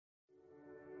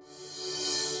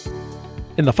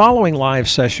In the following live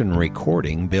session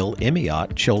recording, Bill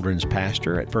Emeott, children's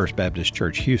pastor at First Baptist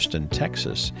Church, Houston,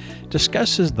 Texas,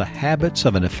 discusses the habits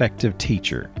of an effective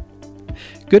teacher.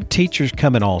 Good teachers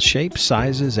come in all shapes,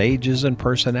 sizes, ages, and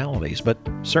personalities, but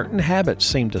certain habits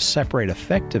seem to separate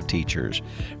effective teachers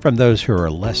from those who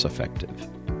are less effective.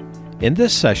 In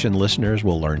this session, listeners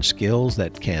will learn skills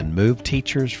that can move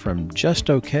teachers from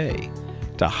just okay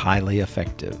to highly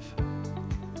effective.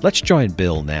 Let's join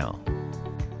Bill now.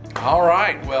 All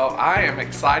right. Well, I am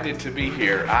excited to be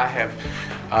here. I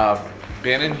have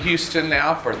been in Houston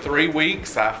now for 3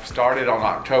 weeks. I've started on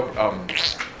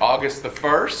August the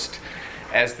 1st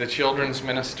as the children's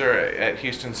minister at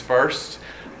Houston's First.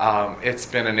 It's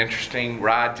been an interesting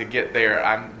ride to get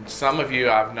there. Some of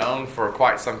you I've known for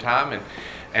quite some time,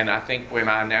 and I think when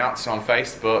I announced on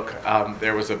Facebook,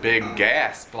 there was a big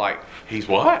gasp, like, he's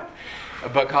what?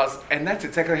 And that's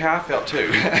exactly how I felt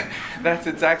too. That's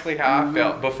exactly how I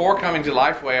felt. Before coming to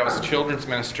Lifeway, I was a children's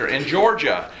minister in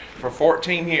Georgia for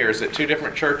 14 years at 2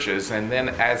 different churches. And then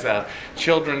as a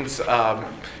children's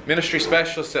ministry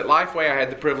specialist at Lifeway, I had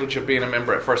the privilege of being a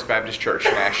member at First Baptist Church,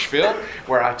 Nashville,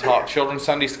 where I taught children's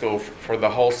Sunday school for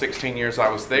the whole 16 years I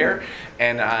was there.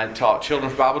 And I taught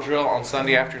children's Bible drill on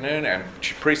Sunday afternoon and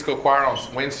preschool choir on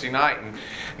Wednesday night. And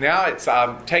now it's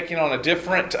taking on a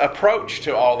different approach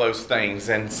to all those things.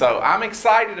 And so I'm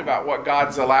excited about what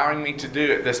God's allowing me to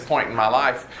do at this point in my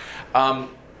life.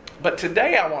 But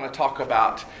today I want to talk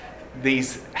about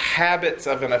these habits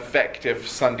of an effective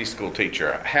Sunday school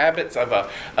teacher, habits of an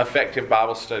effective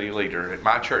Bible study leader. At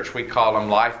my church, we call them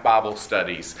life Bible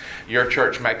studies. Your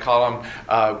church may call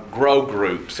them grow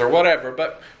groups or whatever.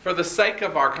 But for the sake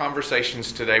of our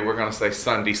conversations today, we're going to say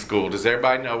Sunday school. Does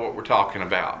everybody know what we're talking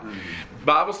about? Mm-hmm.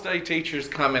 Bible study teachers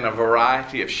come in a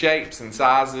variety of shapes and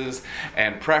sizes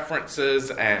and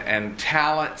preferences and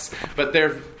talents. But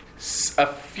there's a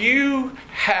few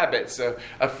habits,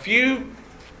 a few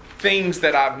things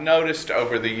that I've noticed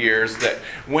over the years that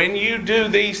when you do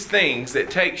these things, it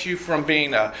takes you from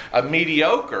being a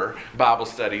mediocre Bible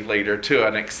study leader to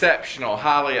an exceptional,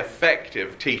 highly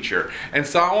effective teacher. And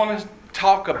so I want to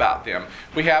talk about them.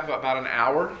 We have about an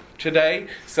hour today,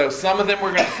 so some of them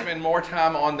we're going to spend more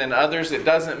time on than others. It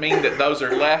doesn't mean that those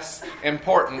are less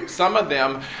important. Some of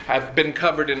them have been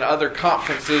covered in other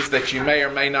conferences that you may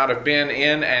or may not have been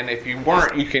in, and if you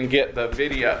weren't, you can get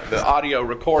the audio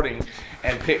recording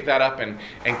and pick that up and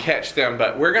catch them.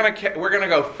 But we're gonna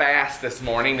go fast this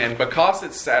morning, and because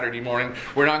it's Saturday morning,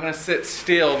 we're not going to sit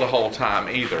still the whole time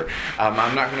either.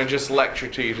 I'm not going to just lecture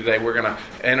to you today. We're going to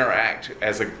interact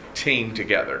as a team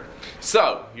together.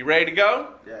 So, you ready to go?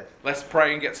 Yes. Let's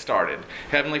pray and get started.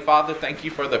 Heavenly Father, thank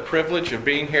you for the privilege of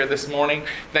being here this morning.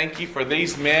 Thank you for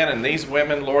these men and these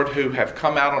women, Lord, who have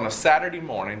come out on a Saturday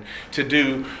morning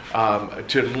to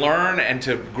learn and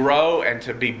to grow and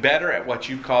to be better at what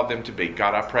you've called them to be.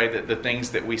 God, I pray that the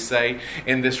things that we say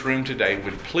in this room today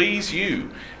would please you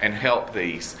and help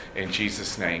these. In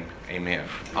Jesus' name, amen.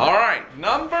 All right,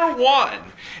 number 1.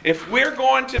 If we're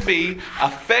going to be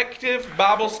effective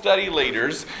Bible study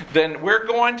leaders, then we're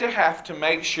going to have to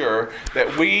make sure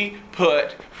that we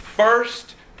put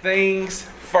first things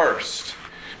first.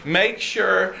 Make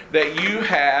sure that you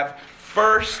have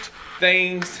first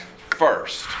things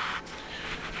first.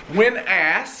 When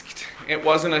asked, it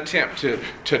was an attempt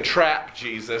to trap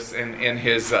Jesus in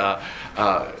his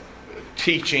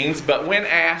teachings, but when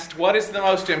asked what is the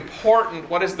most important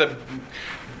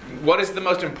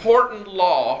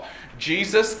law,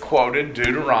 Jesus quoted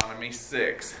Deuteronomy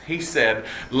 6. He said,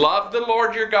 "Love the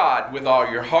Lord your God with all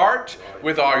your heart,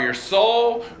 with all your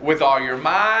soul, with all your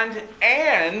mind,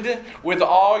 and with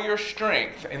all your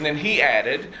strength." And then he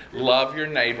added, "Love your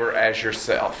neighbor as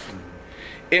yourself."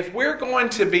 If we're going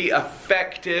to be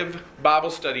effective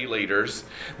Bible study leaders,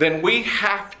 then we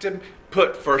have to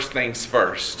put first things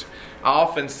first. I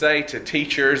often say to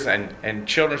teachers and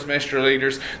children's ministry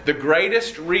leaders, the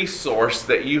greatest resource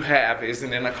that you have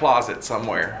isn't in a closet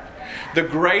somewhere. The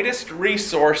greatest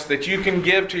resource that you can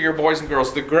give to your boys and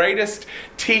girls, the greatest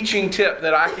teaching tip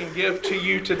that I can give to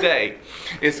you today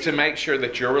is to make sure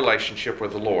that your relationship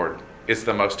with the Lord is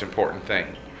the most important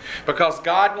thing. Because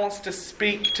God wants to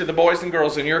speak to the boys and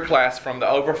girls in your class from the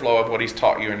overflow of what He's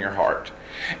taught you in your heart.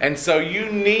 And so you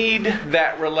need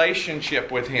that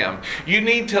relationship with Him. You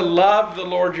need to love the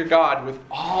Lord your God with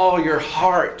all your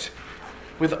heart.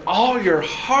 With all your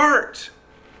heart.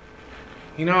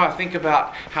 You know, I think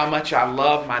about how much I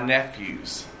love my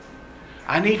nephews.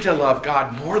 I need to love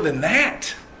God more than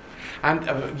that.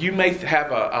 You may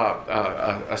have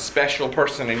a special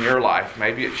person in your life.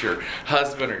 Maybe it's your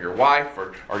husband or your wife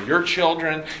or your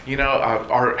children,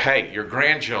 or hey, your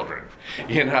grandchildren.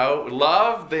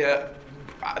 Love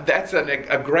that's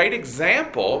a great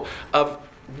example of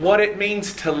what it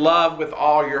means to love with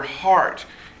all your heart.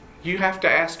 You have to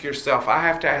ask yourself, I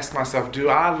have to ask myself, do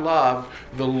I love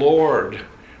the Lord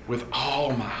with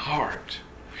all my heart?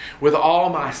 With all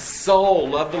my soul?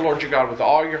 Love the Lord your God with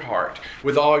all your heart,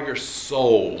 with all your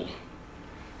soul.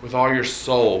 With all your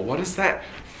soul. What does that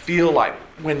feel like?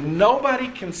 When nobody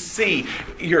can see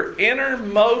your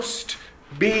innermost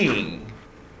being,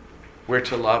 we're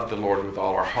to love the Lord with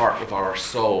all our heart, with all our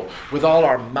soul, with all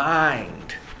our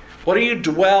mind. What do you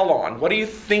dwell on? What do you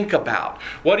think about?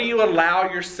 What do you allow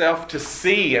yourself to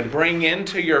see and bring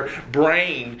into your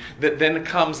brain that then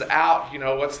comes out? You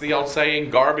know, what's the old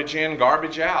saying? Garbage in,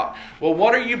 garbage out. Well,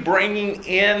 what are you bringing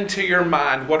into your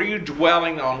mind? What are you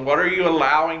dwelling on? What are you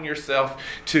allowing yourself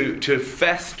to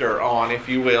fester on, if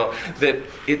you will? That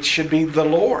it should be the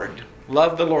Lord.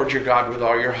 Love the Lord your God with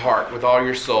all your heart, with all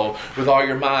your soul, with all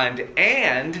your mind,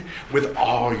 and with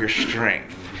all your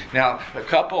strength. Now, a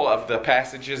couple of the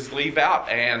passages leave out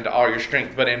 "and all your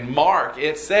strength," but in Mark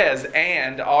it says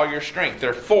 "and all your strength."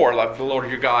 Therefore, love the Lord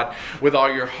your God with all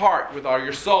your heart, with all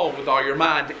your soul, with all your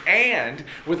mind, and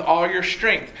with all your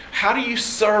strength. How do you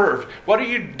serve? What are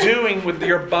you doing with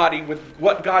your body, with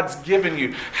what God's given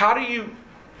you? How do you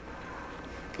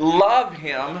love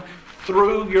Him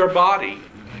through your body?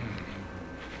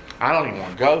 I don't even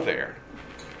want to go there.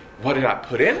 What did I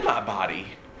put in my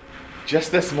body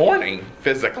just this morning,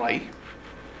 physically,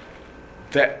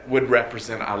 that would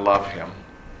represent I love Him?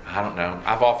 I don't know.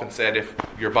 I've often said if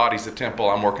your body's a temple,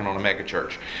 I'm working on a mega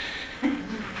church.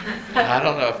 I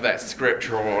don't know if that's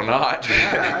scriptural or not.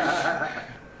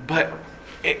 But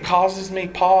it causes me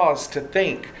pause to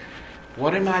think,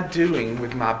 what am I doing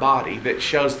with my body that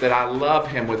shows that I love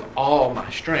Him with all my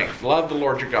strength? Love the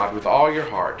Lord your God with all your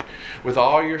heart, with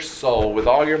all your soul, with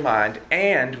all your mind,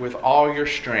 and with all your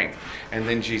strength. And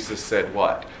then Jesus said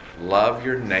what? Love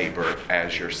your neighbor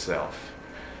as yourself.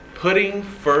 Putting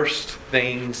first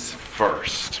things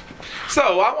first.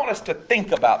 So I want us to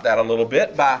think about that a little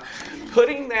bit by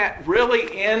putting that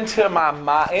really into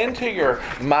your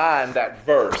mind, that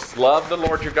verse. Love the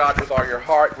Lord your God with all your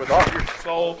heart, with all your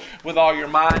soul, with all your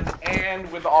mind,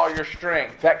 and with all your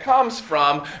strength. That comes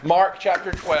from Mark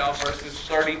chapter 12, verses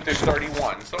 30 through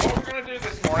 31. So what we're going to do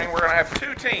this morning, we're going to have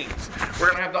two teams.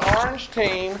 We're going to have the orange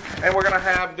team, and we're going to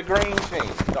have the green team.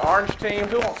 The orange team,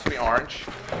 who wants to be orange?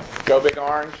 Go big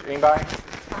orange. Anybody?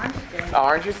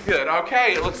 Orange is good.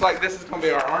 Okay, it looks like this is going to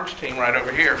be our orange team right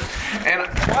over here. And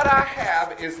what I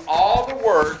have is all the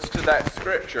words to that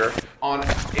scripture on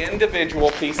individual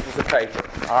pieces of paper.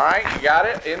 All right, you got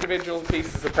it? Individual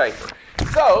pieces of paper.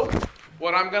 So,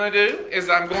 what I'm going to do is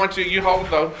you hold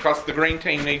though, because the green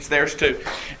team needs theirs too.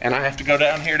 And I have to go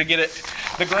down here to get it.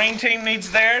 The green team needs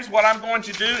theirs. What I'm going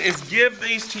to do is give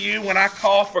these to you when I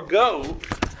call for go.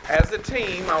 As a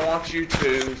team, I want you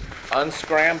to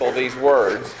unscramble these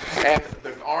words, and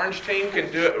the orange team can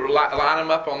do it, line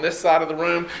them up on this side of the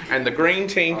room, and the green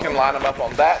team can line them up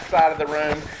on that side of the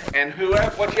room, and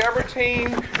whichever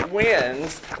team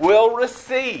wins will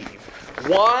receive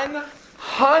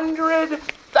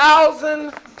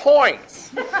 100,000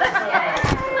 points.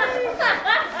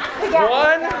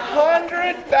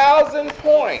 100,000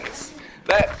 points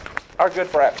that are good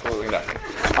for absolutely nothing.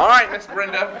 All right, Miss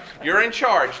Brenda, you're in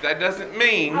charge. That doesn't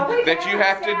mean that you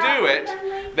have to do it.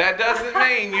 That doesn't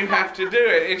mean you have to do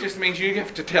it. It just means you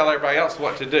have to tell everybody else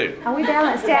what to do. Are we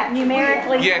balanced out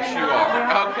numerically? Yes, you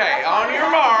are. Okay, on your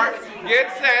mark, get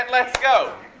set, let's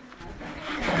go.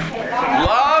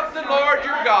 Love the Lord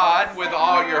your God with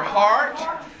all your heart,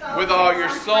 with all your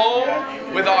soul,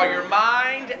 with all your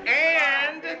mind,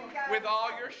 and with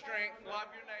all your strength. Love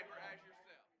your neighbor as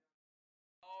yourself.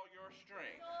 All your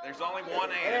strength. There's only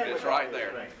one and. It's right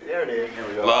there. There it is. Here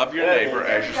we go. Love your neighbor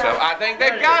as yourself. I think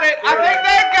they've got it. I think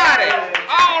they've got it.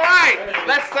 All right.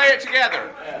 Let's say it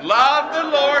together. Love the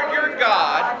Lord your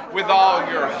God with all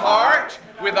your heart,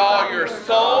 with all your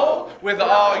soul, with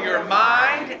all your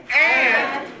mind,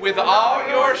 and with all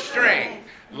your strength.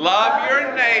 Love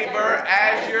your neighbor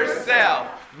as yourself.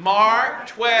 Mark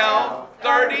 12,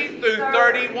 30 through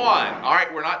 31. All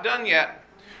right, we're not done yet.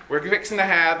 We're fixing to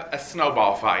have a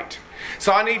snowball fight.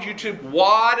 So I need you to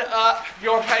wad up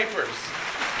your papers.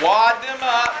 Wad them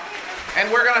up.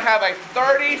 And we're going to have a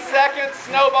 30-second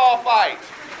snowball fight.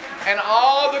 And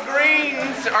all the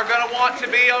greens are going to want to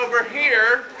be over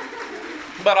here.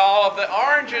 But all of the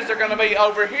oranges are going to be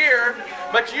over here.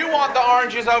 But you want the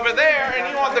oranges over there, and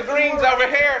you want the greens over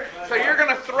here. So you're going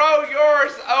to throw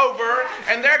yours over,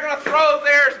 and they're going to throw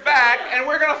theirs back, and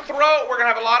we're going to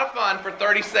have a lot of fun for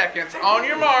 30 seconds. On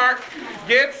your mark,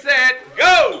 get set,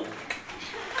 go!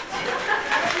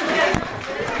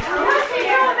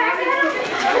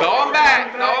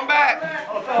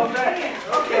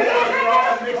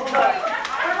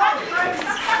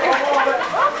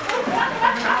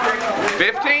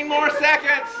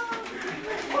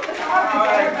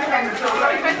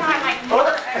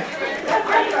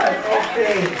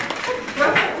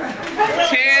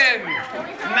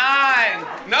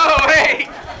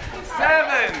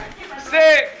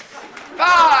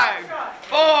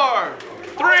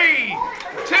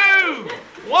 2, 1,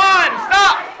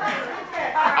 stop.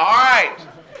 All right.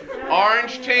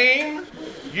 Orange team,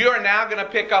 you are now going to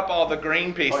pick up all the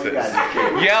green pieces.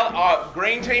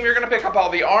 Green team, you're going to pick up all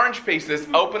the orange pieces,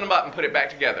 open them up, and put it back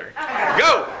together.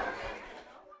 Go!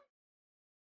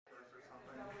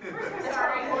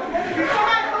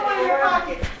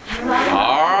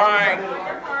 All right.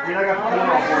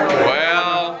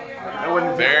 Well,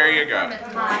 there you go.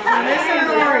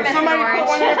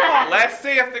 Let's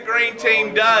see if the green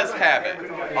team does have it.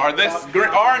 Or this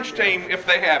orange team, if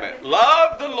they have it.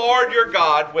 Love the Lord your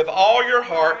God with all your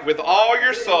heart, with all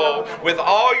your soul, with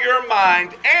all your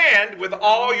mind, and with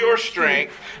all your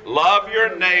strength. Love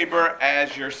your neighbor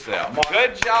as yourself.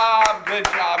 Good job, good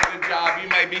job, good job. You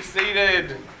may be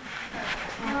seated.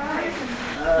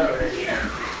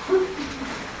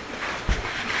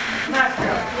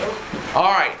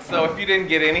 All right, so if you didn't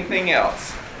get anything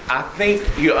else, I think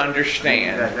you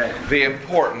understand the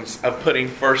importance of putting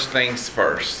first things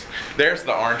first. There's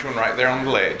the orange one right there on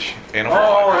the ledge. It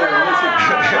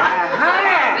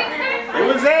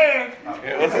was there.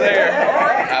 It was there.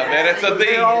 I bet it's a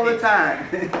thee. All the time.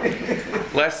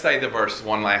 Let's say the verse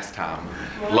one last time.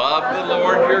 Love the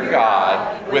Lord your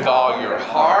God with all your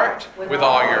heart, with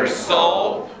all your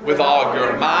soul, with all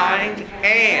your mind,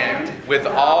 and with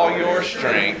all your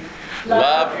strength.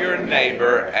 Love your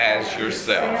neighbor as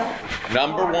yourself.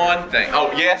 Number one thing.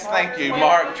 Oh, yes, thank you.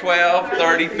 Mark 12,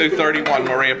 30 through 31.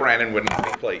 Maria Brandon would not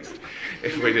be pleased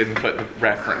if we didn't put the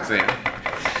reference in.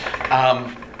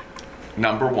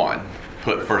 Number one,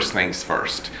 put first things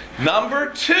first.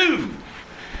 Number two,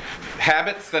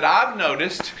 habits that I've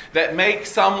noticed that make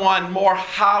someone more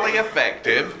highly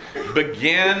effective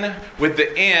begin with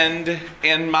the end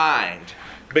in mind.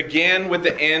 Begin with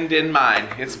the end in mind.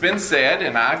 It's been said,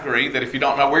 and I agree, that if you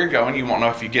don't know where you're going, you won't know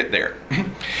if you get there.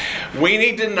 We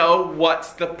need to know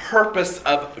what's the purpose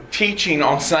of teaching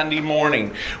on Sunday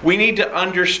morning. We need to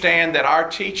understand that our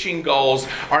teaching goals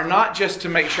are not just to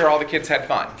make sure all the kids had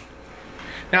fun.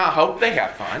 Now, I hope they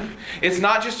have fun. It's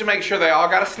not just to make sure they all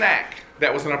got a snack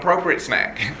that was an appropriate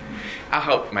snack. I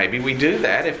hope maybe we do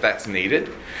that if that's needed.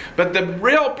 But the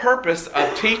real purpose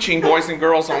of teaching boys and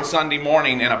girls on Sunday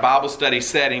morning in a Bible study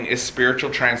setting is spiritual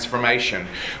transformation.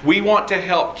 We want to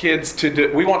help kids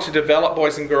we want to develop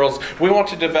boys and girls. We want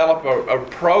to develop a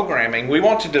programming. We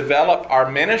want to develop our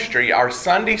ministry, our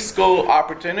Sunday school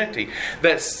opportunity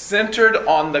that's centered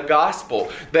on the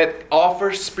gospel, that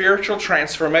offers spiritual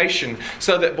transformation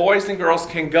so that boys and girls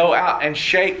can go out and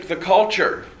shape the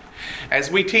culture. As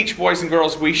we teach boys and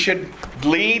girls, we should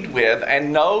lead with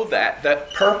and know that the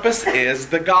purpose is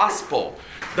the gospel.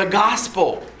 The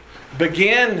gospel.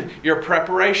 Begin your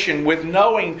preparation with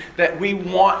knowing that we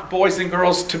want boys and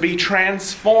girls to be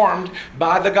transformed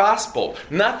by the gospel.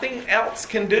 Nothing else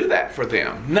can do that for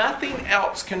them. Nothing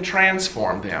else can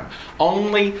transform them.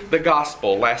 Only the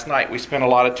gospel. Last night we spent a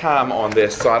lot of time on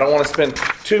this, so I don't want to spend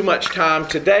too much time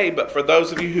today, but for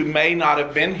those of you who may not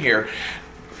have been here,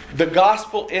 the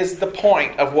gospel is the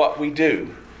point of what we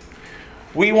do.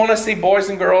 We want to see boys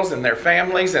and girls and their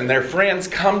families and their friends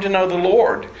come to know the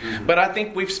Lord. But I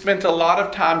think we've spent a lot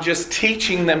of time just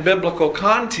teaching them biblical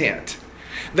content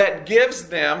that gives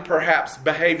them perhaps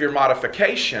behavior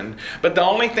modification, but the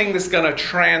only thing that's going to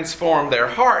transform their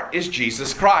heart is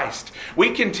Jesus Christ.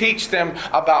 We can teach them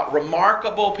about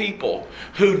remarkable people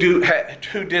who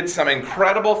did some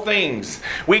incredible things.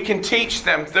 We can teach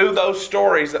them through those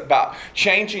stories about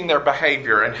changing their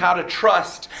behavior and how to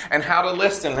trust and how to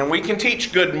listen, and we can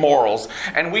teach good morals,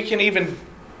 and we can even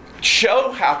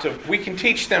we can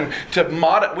teach them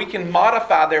we can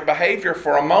modify their behavior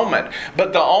for a moment,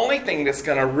 but the only thing that's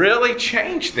going to really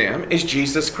change them is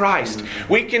Jesus Christ.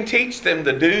 We can teach them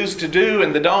the do's to do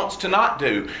and the don'ts to not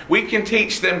do. We can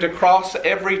teach them to cross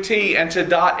every T and to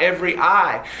dot every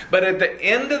I. But at the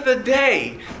end of the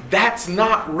day, that's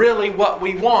not really what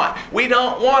we want. We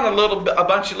don't want a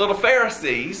bunch of little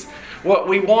Pharisees. What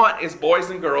we want is boys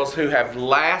and girls who have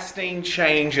lasting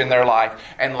change in their life,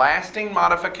 and lasting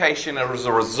modification as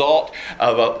a result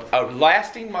of a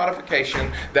lasting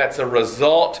modification that's a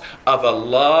result of a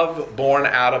love born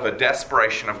out of a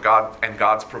desperation of God and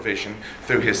God's provision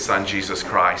through His Son Jesus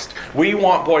Christ. We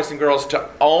want boys and girls to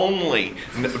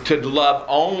love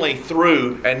only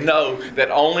through and know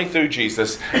that only through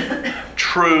Jesus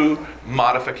true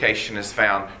modification is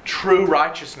found. True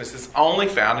righteousness is only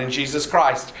found in Jesus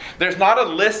Christ. There's not a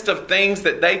list of things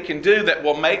that they can do that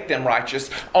will make them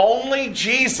righteous. Only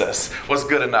Jesus was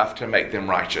good enough to make them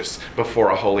righteous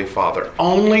before a holy Father.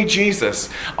 Only Jesus.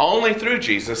 Only through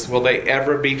Jesus will they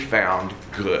ever be found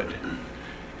good.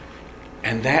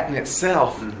 And that in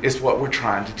itself is what we're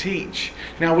trying to teach.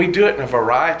 Now, we do it in a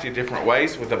variety of different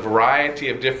ways with a variety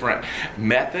of different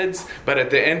methods, but at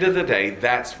the end of the day,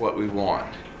 that's what we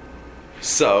want.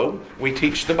 So, we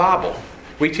teach the Bible.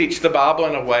 We teach the Bible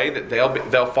in a way that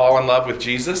they'll fall in love with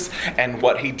Jesus and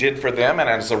what He did for them. And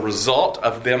as a result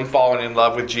of them falling in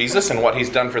love with Jesus and what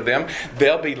He's done for them,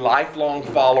 they'll be lifelong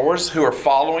followers who are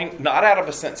following not out of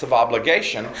a sense of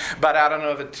obligation, but out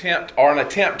of an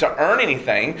attempt to earn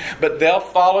anything. But they'll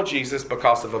follow Jesus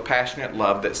because of a passionate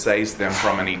love that saves them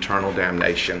from an eternal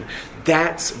damnation.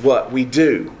 That's what we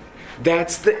do.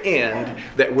 That's the end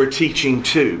that we're teaching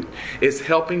to, is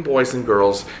helping boys and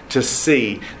girls to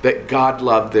see that God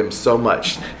loved them so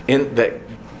much,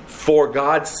 for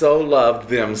God so loved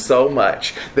them so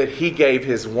much that He gave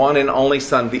His one and only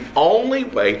Son. The only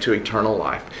way to eternal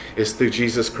life is through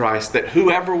Jesus Christ, that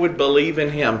whoever would believe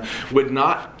in Him would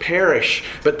not perish,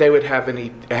 but they would have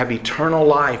eternal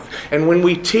life. And when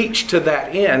we teach to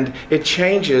that end, it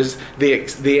changes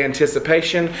the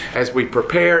anticipation as we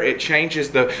prepare. It changes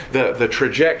the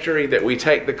trajectory that we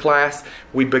take the class.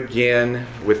 We begin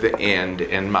with the end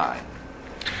in mind.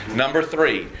 Number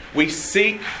 3, we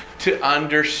seek to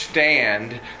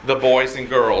understand the boys and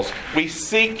girls. We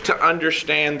seek to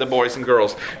understand the boys and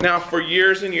girls. Now, for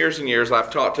years and years and years,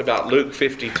 I've talked about Luke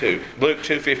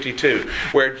 2:52,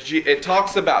 where it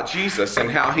talks about Jesus and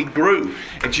how He grew.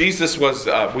 And Jesus was,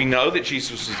 we know that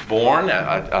Jesus was born,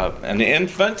 an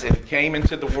infant, and came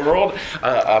into the world,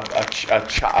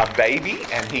 a baby,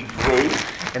 and He grew.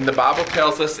 And the Bible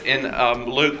tells us in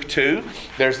Luke 2,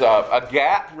 there's a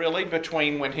gap really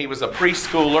between when He was a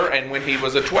preschooler and when He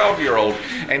was a 12-year-old.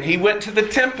 And He went to the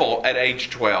temple at age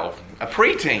 12, a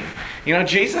preteen. You know,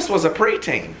 Jesus was a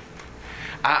preteen.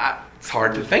 It's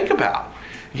hard to think about.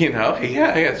 You know,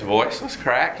 his voice was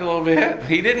cracked a little bit.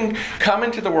 He didn't come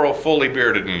into the world fully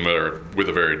bearded and with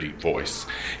a very deep voice.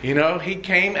 You know, He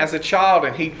came as a child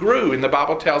and He grew. And the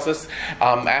Bible tells us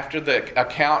after the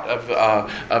account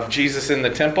of Jesus in the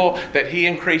temple that He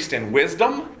increased in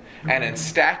wisdom and in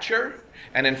stature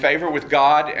and in favor with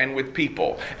God and with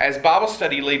people. As Bible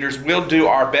study leaders, we'll do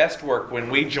our best work when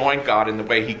we join God in the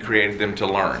way He created them to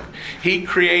learn. He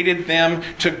created them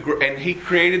to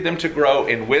grow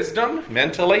in wisdom,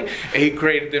 mentally. He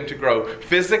created them to grow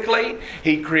physically.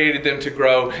 He created them to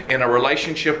grow in a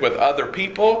relationship with other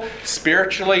people,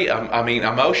 spiritually,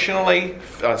 emotionally,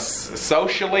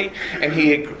 socially, and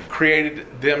He created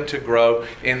them to grow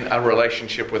in a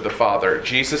relationship with the Father.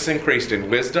 Jesus increased in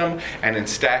wisdom and in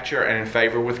stature and in favor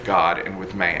with God and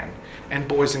with man. And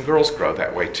boys and girls grow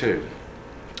that way too.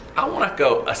 I want to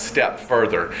go a step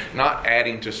further, not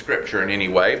adding to Scripture in any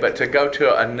way, but to go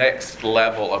to a next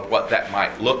level of what that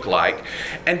might look like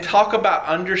and talk about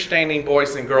understanding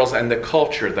boys and girls and the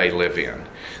culture they live in.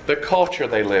 The culture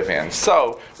they live in.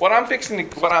 So, I'm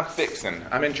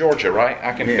in Georgia, right?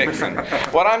 I can fix it.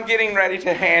 What I'm getting ready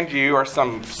to hand you are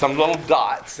some little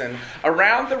dots, and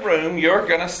around the room you're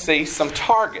going to see some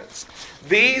targets.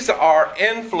 These are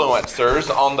influencers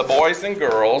on the boys and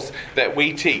girls that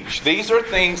we teach. These are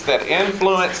things that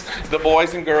influence the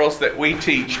boys and girls that we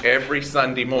teach every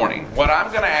Sunday morning. What I'm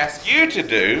going to ask you to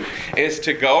do is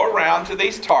to go around to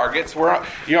these targets.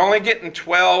 You're only getting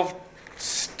 12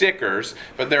 stickers,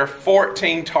 but there are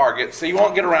 14 targets, so you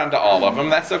won't get around to all of them.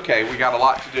 That's okay. We got a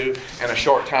lot to do and a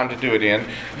short time to do it in.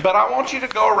 But I want you to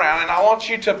go around and I want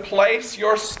you to place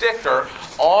your sticker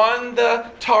on the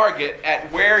target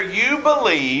at where you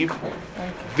believe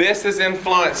this is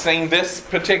influencing this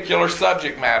particular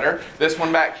subject matter. This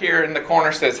one back here in the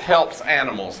corner says helps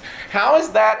animals. How is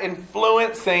that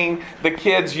influencing the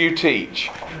kids you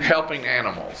teach? Helping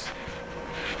animals.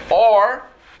 Or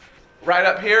right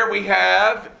up here we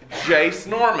have Jace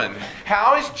Norman.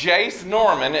 How is Jace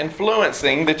Norman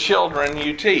influencing the children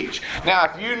you teach? Now,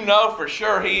 if you know for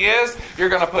sure he is, you're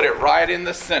going to put it right in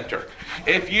the center.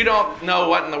 If you don't know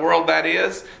what in the world that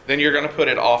is, then you're going to put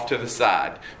it off to the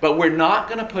side. But we're not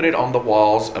going to put it on the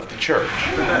walls of the church.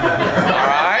 All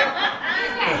right?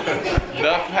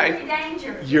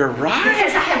 You're right.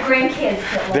 Because I have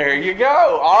grandkids. There you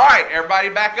go. All right, everybody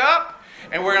back up.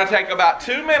 And we're going to take about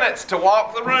 2 minutes to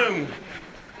walk the room.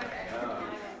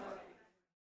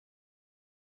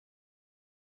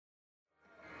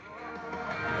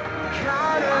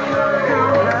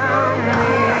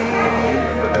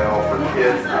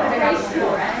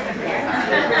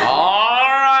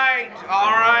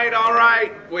 All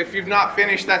right. if you've not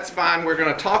finished, that's fine. We're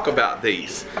going to talk about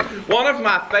these. One of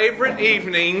my favorite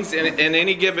evenings in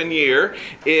any given year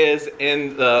is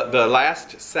in the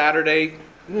last Saturday,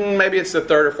 maybe it's the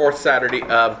third or fourth Saturday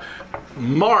of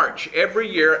March. Every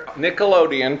year,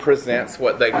 Nickelodeon presents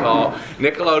what they call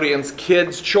Nickelodeon's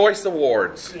Kids' Choice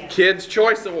Awards. Yeah. Kids'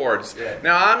 Choice Awards. Yeah.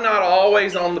 Now, I'm not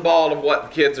always on the ball of what the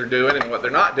kids are doing and what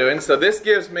they're not doing, so this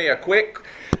gives me a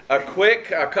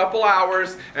couple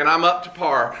hours, and I'm up to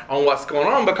par on what's going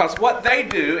on, because what they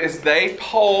do is they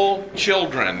poll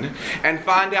children and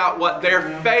find out what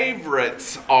their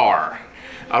favorites are.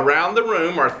 Around the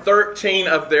room are 13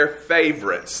 of their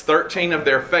favorites. 13 of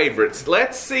their favorites.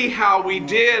 Let's see how we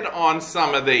did on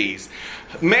some of these.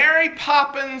 Mary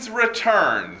Poppins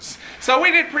Returns. So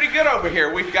we did pretty good over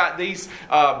here. We've got these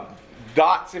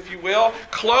dots, if you will,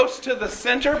 close to the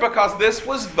center, because this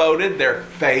was voted their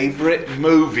favorite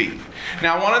movie.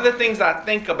 Now, one of the things I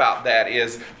think about that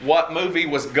is what movie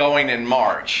was going in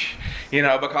March. You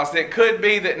know, because it could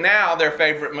be that now their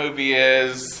favorite movie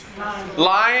is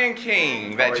Lion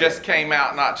King, that just came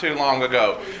out not too long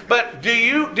ago. But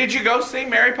did you go see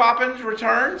Mary Poppins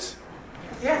Returns?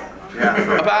 Yeah.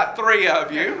 About 3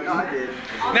 of you. No, I did.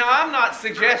 Now, I'm not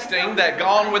suggesting that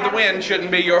Gone with the Wind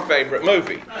shouldn't be your favorite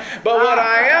movie. But what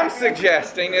I am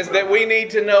suggesting is that we need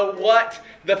to know what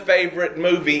the favorite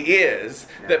movie is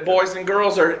that boys and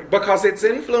girls are, because it's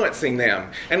influencing them.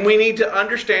 And we need to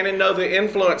understand and know the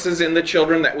influences in the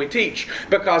children that we teach,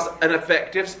 because an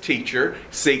effective teacher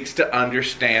seeks to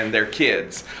understand their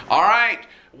kids. All right.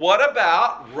 What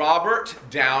about Robert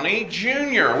Downey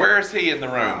Jr.? Where is he in the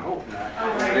room?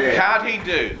 How'd he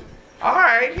do? All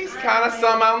right, he's kind of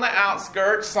some on the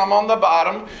outskirts, some on the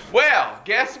bottom. Well,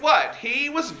 guess what? He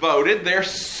was voted their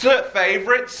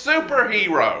favorite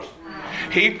superhero.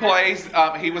 He plays,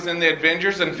 he was in the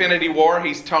Avengers Infinity War.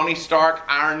 He's Tony Stark,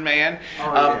 Iron Man.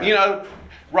 You know,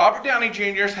 Robert Downey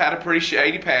Jr.'s had a pretty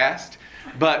shady past.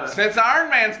 But since Iron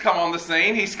Man's come on the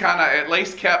scene, he's kind of at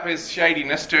least kept his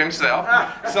shadiness to himself.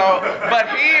 But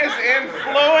he is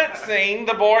influencing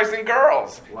the boys and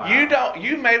girls. Wow.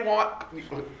 You may want,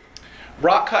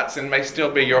 Rock Hudson may still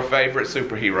be your favorite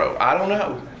superhero. I don't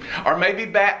know. Or maybe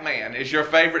Batman is your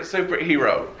favorite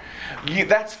superhero.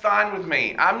 That's fine with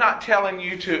me. I'm not telling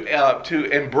you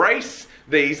to embrace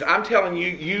these. I'm telling you,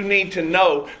 you need to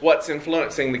know what's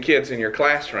influencing the kids in your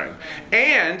classroom.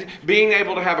 And being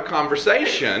able to have a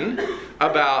conversation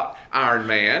about Iron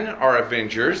Man or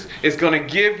Avengers is going to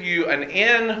give you an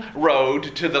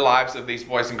inroad to the lives of these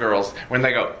boys and girls when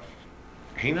they go,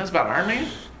 he knows about Iron Man?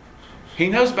 He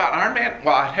knows about Iron Man?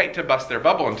 Well, I'd hate to bust their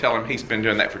bubble and tell him he's been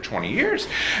doing that for 20 years.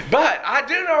 But I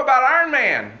do know about Iron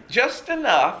Man. Just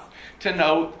enough to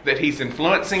know that he's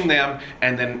influencing them,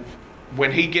 and then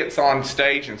when he gets on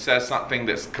stage and says something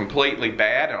that's completely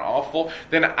bad and awful,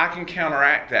 then I can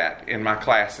counteract that in my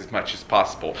class as much as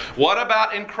possible. What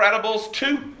about Incredibles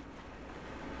 2?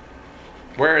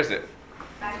 Where is it?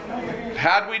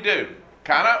 How'd we do?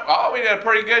 We did a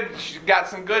pretty good, got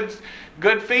some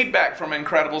good feedback from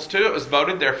Incredibles 2. It was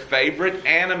voted their favorite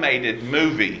animated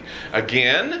movie.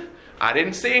 Again, I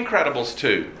didn't see Incredibles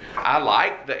 2. I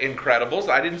liked the Incredibles.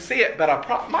 I didn't see it, but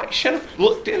I should have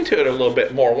looked into it a little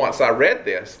bit more once I read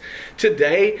this.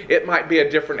 Today, it might be a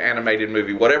different animated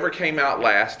movie. Whatever came out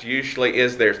last usually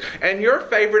is theirs. And your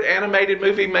favorite animated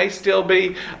movie may still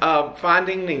be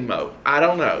Finding Nemo. I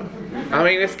don't know. I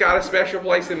mean, it's got a special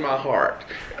place in my heart.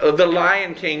 The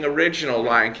Lion King, original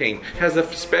Lion King, has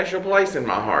a special place in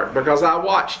my heart because I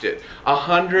watched it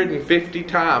 150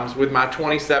 times with my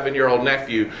 27-year-old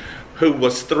nephew, who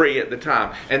was 3 at the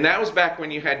time. And that was back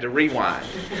when you had to rewind.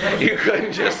 You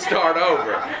couldn't just start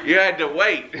over. You had to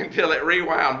wait until it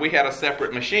rewound. We had a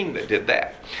separate machine that did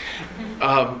that.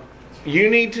 You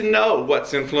need to know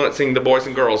what's influencing the boys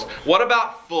and girls. What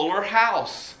about Fuller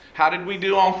House? How did we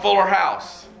do on Fuller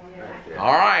House?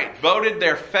 All right, voted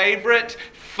their favorite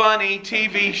funny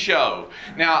TV show.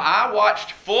 Now, I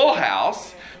watched Full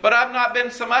House, but I've not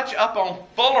been so much up on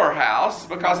Fuller House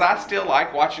because I still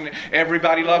like watching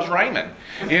Everybody Loves Raymond,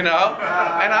 you know?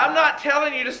 And I'm not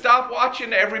telling you to stop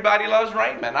watching Everybody Loves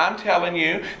Raymond. I'm telling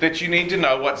you that you need to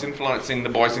know what's influencing the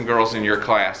boys and girls in your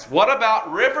class. What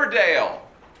about Riverdale?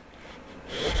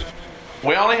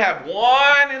 We only have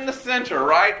one in the center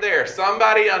right there.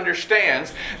 Somebody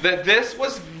understands that this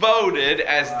was voted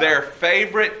as their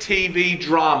favorite TV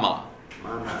drama.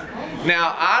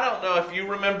 Now, I don't know if you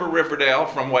remember Riverdale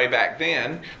from way back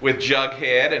then with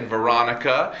Jughead and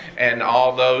Veronica and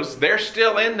all those. They're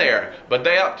still in there, but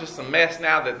they're up to some mess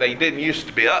now that they didn't used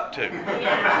to be up to.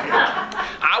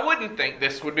 I wouldn't think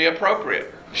this would be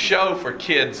appropriate show for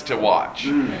kids to watch,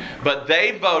 but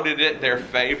they voted it their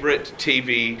favorite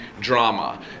TV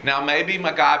drama. Now, maybe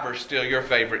MacGyver's still your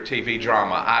favorite TV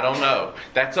drama. I don't know.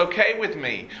 That's okay with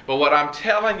me. But what I'm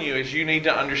telling you is you need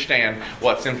to understand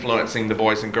what's influencing the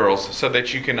boys and girls so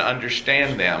that you can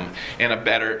understand them in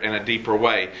a deeper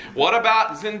way. What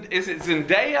about, is it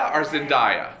Zendaya or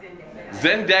Zendaya?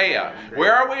 Zendaya.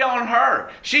 Where are we on her?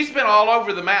 She's been all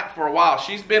over the map for a while.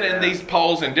 She's been in these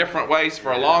polls in different ways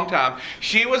for a long time.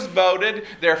 She was voted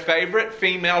their favorite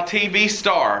female TV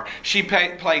star. She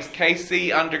plays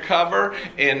Casey Undercover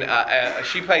in.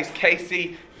 She plays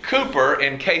Casey Cooper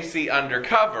in Casey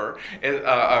Undercover,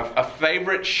 a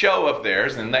favorite show of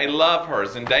theirs, and they love her.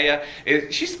 Zendaya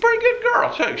she's a pretty good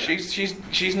girl too.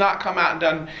 She's not come out and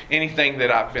done anything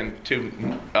that I've been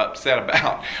too upset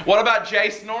about. What about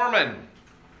Jace Norman?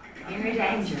 Henry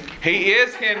Danger. He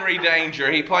is Henry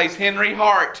Danger. He plays Henry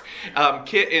Hart,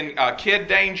 Kid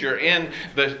Danger in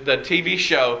the TV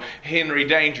show Henry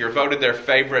Danger, voted their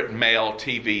favorite male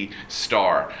TV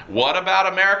star. What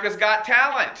about America's Got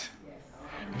Talent?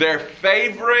 Their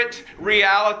favorite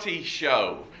reality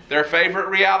show. Their favorite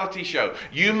reality show.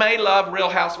 You may love Real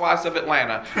Housewives of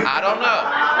Atlanta. I don't know.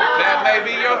 That may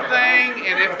be your thing,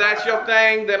 and if that's your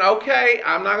thing, then okay,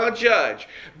 I'm not going to judge.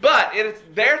 But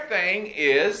their thing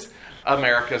is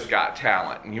America's Got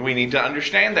Talent. And we need to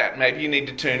understand that. Maybe you need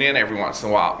to tune in every once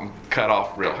in a while and cut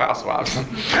off Real Housewives.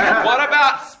 What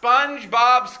about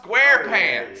SpongeBob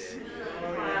SquarePants?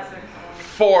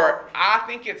 For, I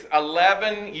think it's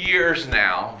 11 years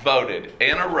now, voted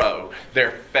in a row, their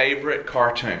favorite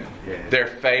cartoon. Their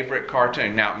favorite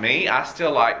cartoon. Now, me, I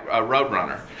still like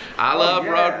Roadrunner. I love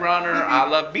Roadrunner. I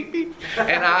love Beep Beep.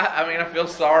 And I feel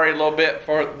sorry a little bit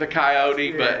for the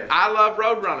coyote, but I love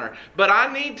Roadrunner. But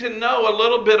I need to know a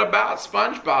little bit about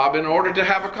SpongeBob in order to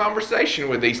have a conversation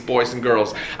with these boys and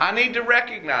girls. I need to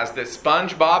recognize that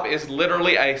SpongeBob is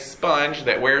literally a sponge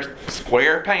that wears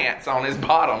square pants on his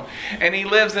bottom, and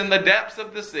he lives in the depths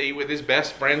of the sea with his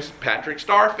best friend Patrick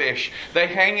Starfish. They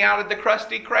hang out at the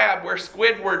Krusty Krab where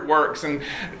Squidward works, and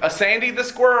Sandy the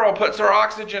Squirrel puts her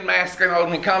oxygen mask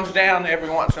on and comes down every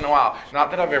once in a while.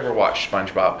 Not that I've ever watched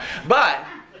SpongeBob, but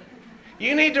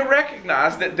you need to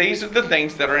recognize that these are the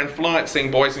things that are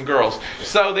influencing boys and girls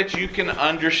so that you can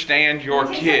understand your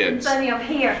kids. Funny up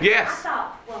here. Yes. I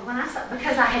thought,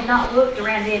 because I had not looked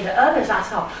around into others, I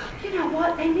thought, you know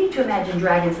what? They need to imagine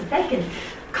dragons that they can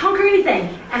conquer anything.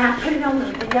 And I put it on the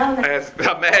young.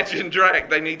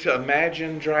 They need to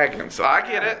imagine dragons. So I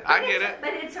get it.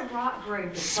 But it's a rock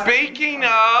group. Speaking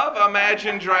of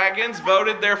Imagine Dragons,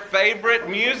 voted their favorite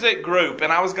music group.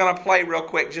 And I was going to play real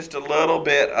quick just a little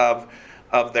bit of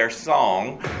their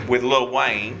song with Lil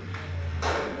Wayne.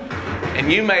 And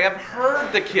you may have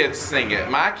heard the kids sing it.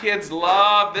 My kids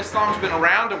love, this song's been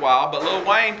around a while, but Lil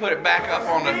Wayne put it back up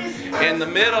in the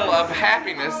middle of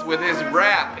Happiness with his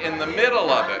rap in the middle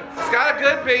of it. It's got a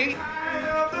good beat.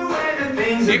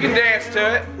 You can dance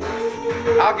to it.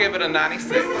 I'll give it a 96.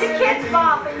 This is the kids'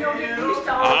 bop, and you'll get used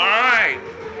to all right.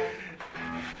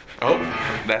 Oh,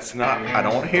 that's not, I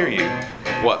don't want to hear you.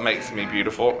 What makes me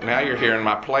beautiful? Now you're hearing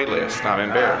my playlist. I'm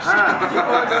embarrassed.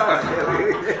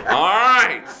 All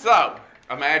right, so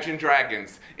Imagine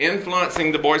Dragons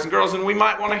influencing the boys and girls, and we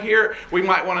might want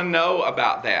to know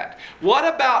about that.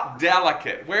 What about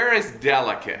Delicate? Where is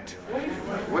Delicate?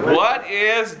 What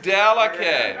is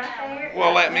Delicate?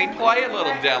 Well, let me play a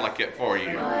little Delicate for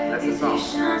you.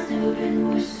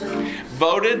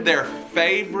 Voted their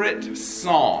favorite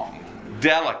song,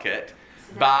 Delicate,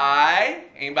 by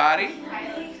anybody?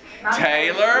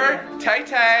 Taylor Tay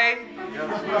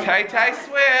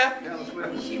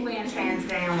Swift. She wins hands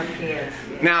down with kids.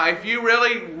 Now, if you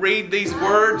really read these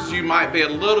words, you might be a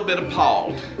little bit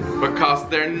appalled because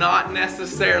they're not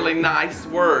necessarily nice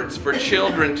words for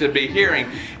children to be hearing.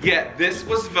 Yet this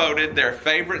was voted their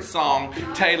favorite song.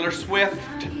 Taylor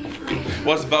Swift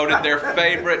was voted their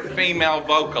favorite female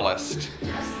vocalist.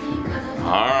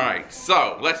 All right,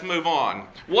 so let's move on.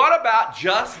 What about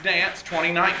Just Dance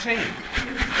 2019?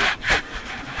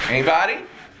 Anybody?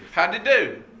 How'd it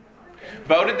do?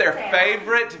 Voted their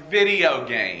favorite video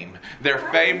game. Their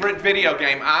favorite video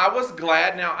game. I was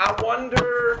glad. Now, I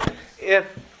wonder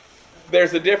if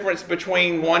there's a difference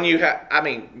between one you have.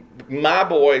 My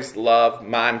boys love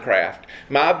Minecraft.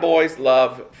 My boys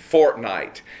love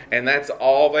Fortnite. And that's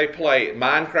all they play.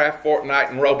 Minecraft,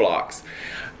 Fortnite, and Roblox.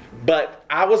 But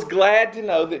I was glad to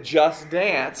know that Just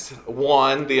Dance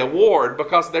won the award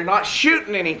because they're not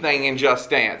shooting anything in Just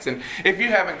Dance. And if you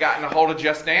haven't gotten a hold of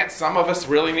Just Dance, some of us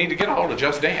really need to get a hold of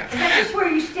Just Dance. Is that just where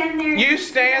you stand there? You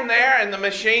stand there and the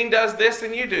machine does this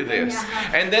and you do this.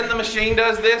 And then the machine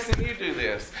does this and you do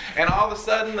this. And all of a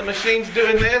sudden the machine's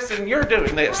doing this and you're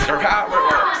doing this, or however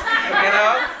it works. You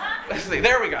know? Let's see,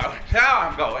 there we go. Now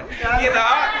I'm going. You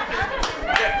know?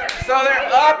 So they're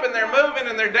up and they're moving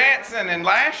and they're dancing. And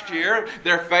last year,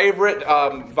 their favorite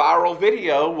viral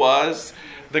video was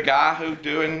the guy who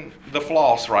doing the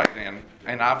floss right then.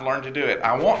 And I've learned to do it.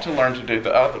 I want to learn to do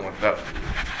the other one, though.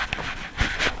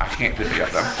 I can't do the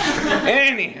other.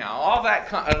 Anyhow,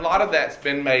 a lot of that's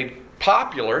been made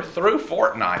popular through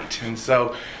Fortnite. And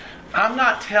so I'm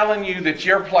not telling you that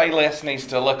your playlist needs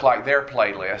to look like their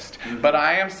playlist, but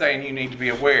I am saying you need to be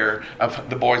aware of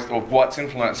of what's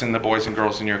influencing the boys and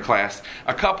girls in your class.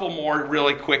 A couple more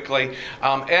really quickly.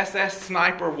 SS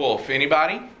Sniper Wolf.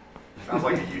 Anybody? Sounds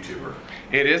like a YouTuber.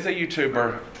 It is a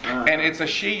YouTuber, and it's a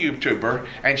she YouTuber,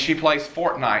 and she plays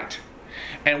Fortnite.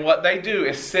 And what they do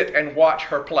is sit and watch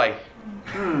her play.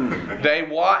 They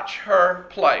watch her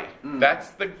play. That's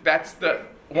the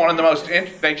one of the most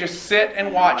they just sit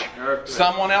and watch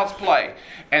someone else play.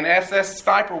 And SS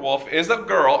Sniper Wolf is a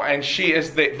girl, and she is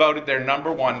voted their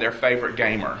number one, their favorite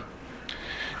gamer.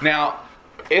 Now,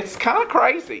 it's kind of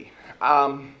crazy,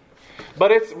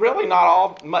 but it's really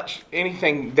not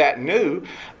anything that new.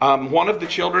 One of the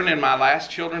children in my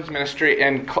last children's ministry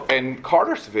in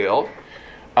Cartersville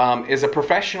is a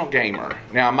professional gamer.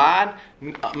 Now,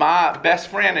 my best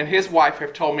friend and his wife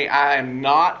have told me I am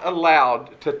not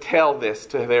allowed to tell this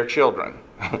to their children.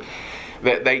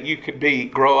 that you could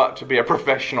grow up to be a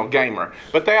professional gamer.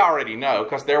 But they already know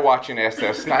because they're watching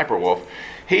SS Sniper Wolf.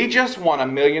 He just won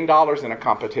 $1 million in a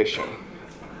competition.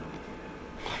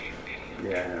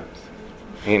 Yeah.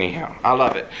 Anyhow, I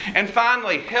love it. And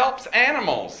finally, helps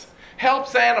animals.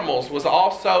 Helps animals was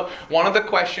also one of the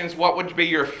questions. What would be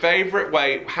your favorite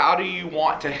way? How do you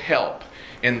want to help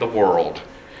in the world?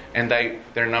 And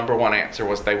their number one answer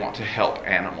was they want to help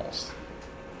animals.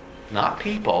 Not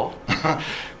people.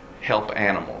 Help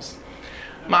animals.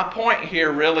 My point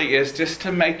here really is just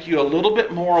to make you a little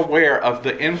bit more aware of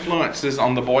the influences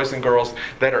on the boys and girls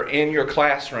that are in your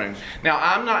classroom. Now,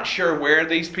 I'm not sure where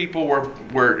these people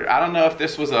were. I don't know if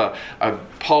this was a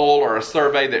poll or a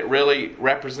survey that really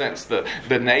represents the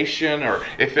nation, or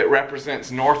if it represents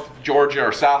North Georgia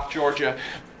or South Georgia.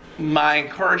 My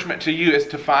encouragement to you is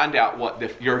to find out what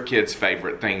your kids'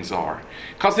 favorite things are.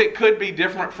 Because it could be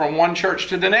different from one church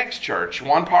to the next church,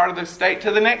 one part of the state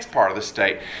to the next part of the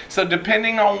state. So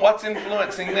depending on what's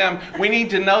influencing them, we need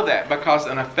to know that, because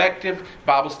an effective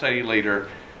Bible study leader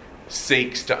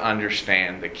seeks to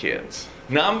understand the kids.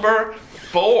 Number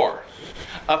 4.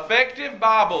 Effective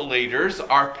Bible leaders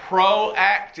are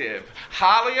proactive.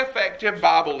 Highly effective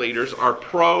Bible leaders are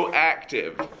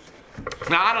proactive.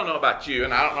 Now, I don't know about you,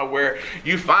 and I don't know where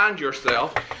you find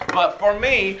yourself, but for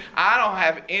me, I don't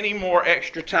have any more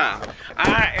extra time.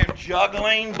 I am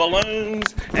juggling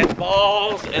balloons and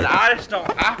balls, and I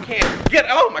can't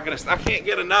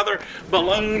get another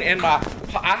balloon in my,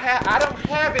 I don't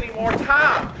have any more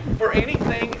time for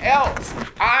anything else.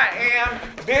 I am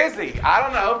busy. I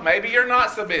don't know, maybe you're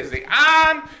not so busy.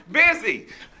 I'm busy.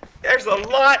 There's a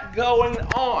lot going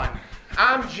on.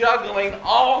 I'm juggling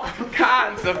all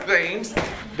kinds of things.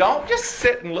 Don't just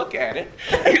sit and look at it.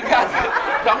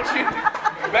 Don't you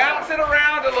bounce it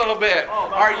around a little bit.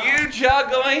 Are you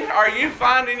juggling? Are you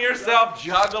finding yourself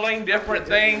juggling different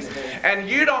things? And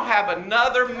you don't have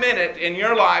another minute in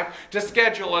your life to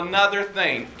schedule another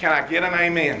thing. Can I get an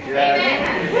amen?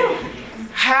 Amen.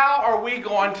 How are we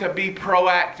going to be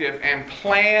proactive and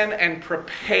plan and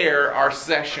prepare our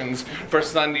sessions for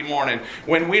Sunday morning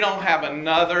when we don't have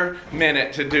another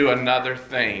minute to do another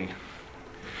thing?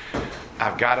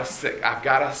 I've got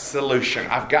a solution.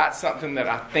 I've got something that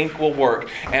I think will work.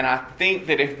 And I think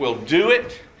that if we'll do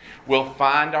it, we'll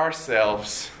find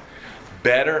ourselves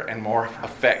better and more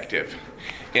effective.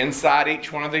 Inside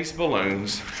each one of these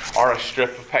balloons are a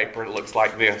strip of paper that looks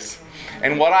like this.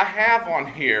 And what I have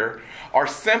on here are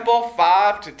simple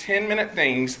 5 to 10 minute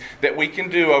things that we can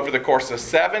do over the course of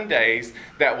 7 days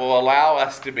that will allow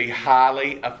us to be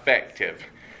highly effective.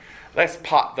 Let's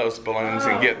pop those balloons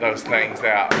and get those things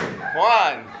out.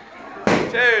 1,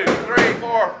 2, 3,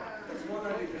 4,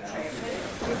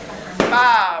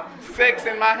 5, 6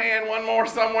 in my hand, one more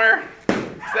somewhere.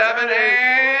 7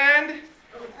 and...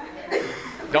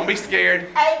 Don't be scared.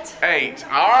 8.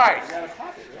 All right.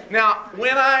 Now,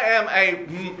 when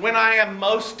I am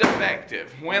most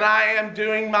effective, when I am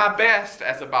doing my best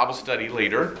as a Bible study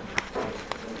leader,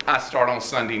 I start on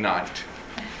Sunday night.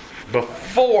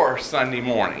 Before Sunday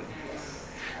morning.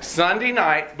 Sunday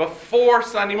night before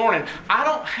Sunday morning. I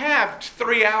don't have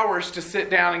 3 hours to sit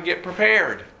down and get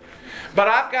prepared. But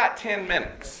I've got 10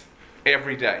 minutes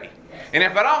every day. And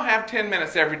if I don't have 10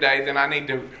 minutes every day, then I need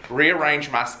to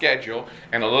rearrange my schedule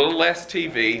and a little less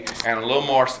TV and a little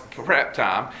more prep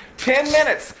time. 10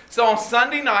 minutes. So on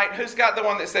Sunday night, who's got the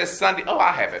one that says Sunday? Oh,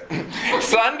 I have it.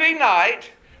 Sunday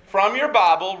night, from your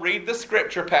Bible, read the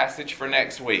scripture passage for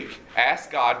next week.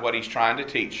 Ask God what He's trying to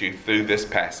teach you through this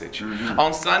passage.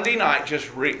 On Sunday night, just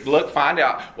find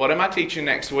out, what am I teaching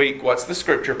next week? What's the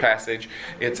scripture passage?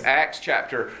 It's Acts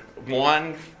chapter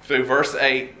 1 through verse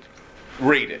 8.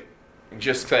 Read it.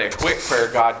 Just say a quick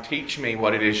prayer, God, teach me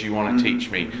what it is you want to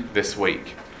teach me this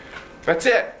week. That's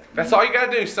it. That's all you got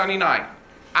to do Sunday night.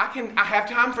 I have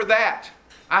time for that.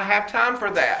 I have time for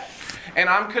that. And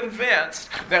I'm convinced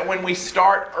that when we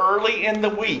start early in the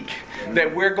week,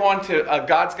 that we're going to,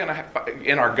 God's going to,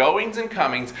 in our goings and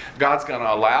comings, God's going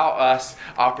to allow us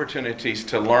opportunities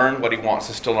to learn what He wants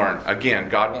us to learn. Again,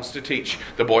 God wants to teach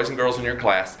the boys and girls in your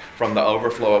class from the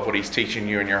overflow of what He's teaching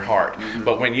you in your heart.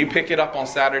 But when you pick it up on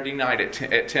Saturday night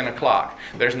at 10 o'clock,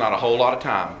 there's not a whole lot of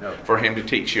time for Him to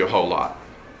teach you a whole lot.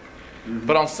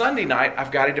 But on Sunday night, I've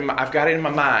got it in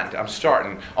my mind. I'm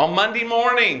starting. On Monday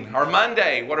morning, or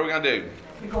Monday, what are we going to do?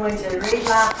 We're going to read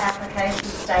life application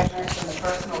statements and the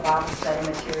personal Bible study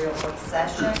material for the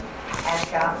session.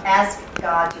 Ask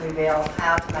God to reveal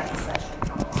how to make the session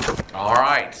come along. All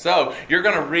right. So you're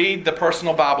going to read the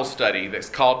personal Bible study that's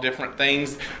called different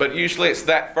things, but usually it's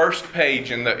that first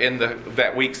page in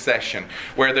that week's session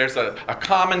where there's a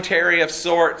commentary of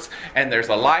sorts and there's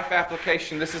a life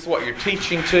application. This is what you're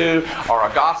teaching to, or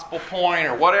a gospel point,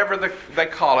 or whatever they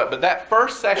call it. But that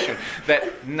first session,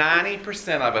 that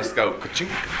 90% of us go,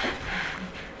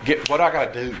 get what I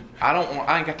got to do.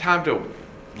 I ain't got time to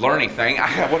learn anything.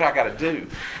 What I got to do.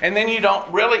 And then you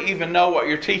don't really even know what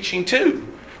you're teaching to,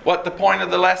 what the point of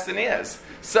the lesson is.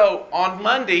 So on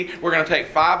Monday, we're going to take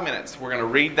 5 minutes. We're going to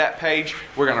read that page.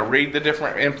 We're going to read the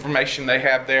different information they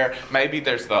have there. Maybe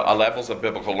there's the levels of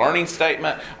biblical learning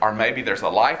statement, or maybe there's a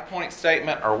life point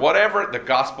statement, or whatever. The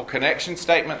gospel connection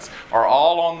statements are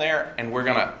all on there, and we're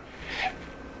going to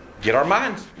get our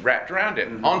minds wrapped around it.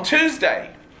 On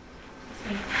Tuesday,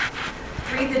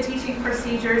 read the teaching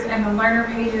procedures and the learner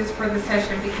pages for the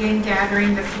session. Begin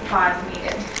gathering the supplies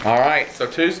needed. All right, so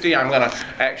Tuesday I'm going to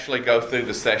actually go through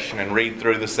the session and read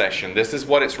through the session. This is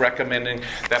what it's recommending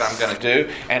that I'm going to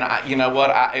do. And you know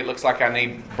what? It looks like I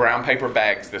need brown paper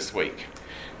bags this week.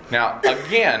 Now,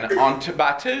 again,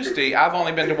 by Tuesday, I've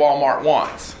only been to Walmart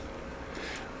once.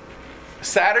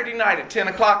 Saturday night at 10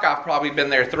 o'clock, I've probably been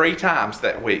there 3 times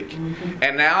that week.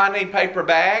 And now I need paper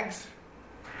bags.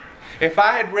 If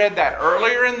I had read that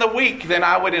earlier in the week, then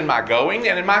I would, in my going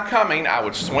and in my coming, I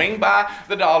would swing by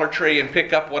the Dollar Tree and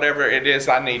pick up whatever it is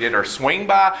I needed, or swing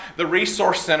by the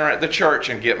resource center at the church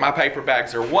and get my paper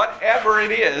bags, or whatever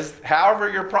it is, however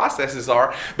your processes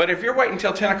are. But if you're waiting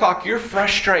until 10 o'clock, you're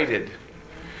frustrated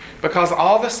because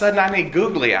all of a sudden I need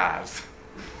googly eyes.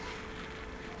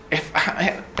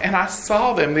 And I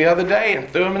saw them the other day and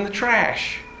threw them in the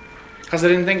trash because I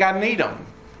didn't think I'd need them.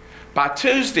 By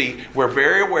Tuesday, we're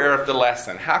very aware of the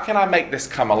lesson. How can I make this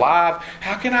come alive?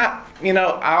 How can I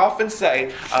often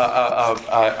say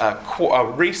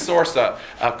a resource, a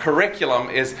curriculum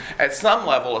is at some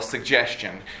level a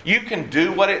suggestion. You can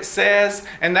do what it says,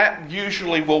 and that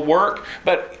usually will work.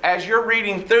 But as you're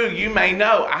reading through, you may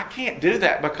know, I can't do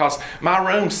that because my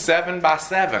room's 7 by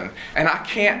 7, and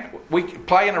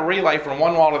playing a relay from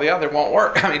one wall to the other won't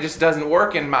work. It just doesn't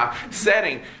work in my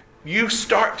setting. You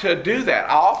start to do that.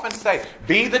 I often say,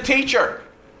 be the teacher.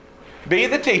 Be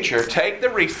the teacher. Take the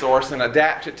resource and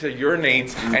adapt it to your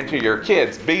needs and to your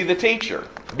kids. Be the teacher.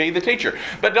 Be the teacher.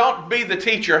 But don't be the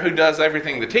teacher who does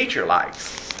everything the teacher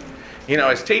likes.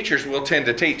 As teachers, we'll tend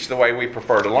to teach the way we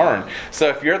prefer to learn. So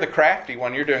if you're the crafty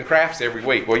one, you're doing crafts every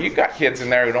week. Well, you've got kids in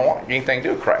there who don't want anything to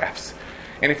do with crafts.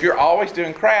 And if you're always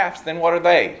doing crafts, then what are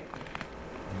they?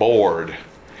 Bored.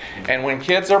 And when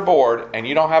kids are bored and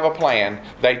you don't have a plan,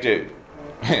 they do.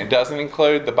 It doesn't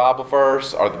include the Bible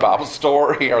verse or the Bible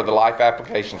story or the life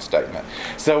application statement.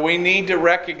 So we need to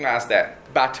recognize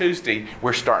that. By Tuesday,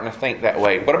 we're starting to think that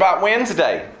way. What about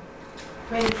Wednesday?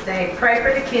 Wednesday, pray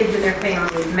for the kids and their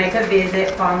families. Make a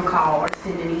visit, phone call, or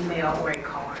send an email or a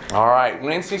card. All right,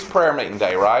 Wednesday's prayer meeting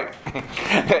day, right?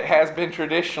 It has been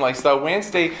traditionally. So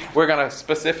Wednesday, we're going to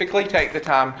specifically take the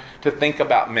time to think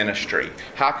about ministry.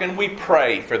 How can we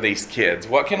pray for these kids?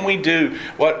 What can we do?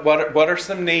 What are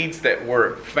some needs that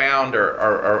were found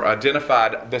or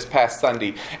identified this past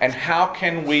Sunday? And how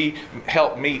can we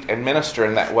help meet and minister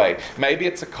in that way? Maybe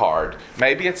it's a card.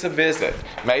 Maybe it's a visit.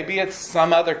 Maybe it's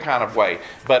some other kind of way.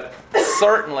 But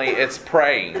certainly it's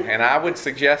praying. And I would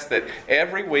suggest that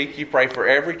every week you pray for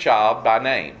every child by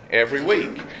name. Every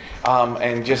week.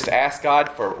 And just ask God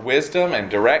for wisdom and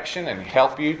direction and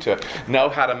help you to know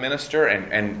how to minister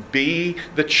and be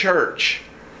the church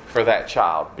for that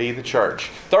child. Be the church.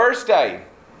 Thursday.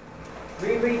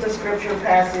 Reread the scripture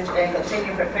passage and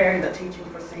continue preparing the teaching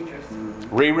procedures.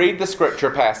 Reread the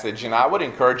scripture passage, and I would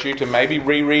encourage you to maybe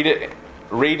read it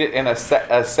in a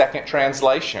second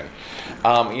translation.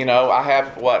 I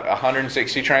have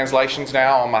 160 translations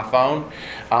now on my phone,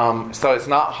 so it's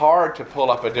not hard to pull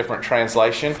up a different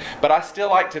translation. But I still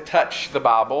like to touch the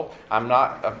Bible. I'm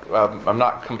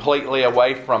not completely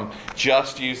away from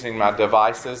just using my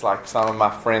devices like some of my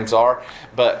friends are.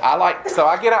 But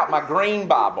I get out my green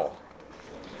Bible.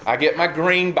 I get my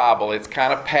green Bible. It's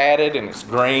kind of padded and it's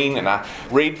green, and I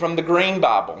read from the green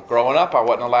Bible. Growing up, I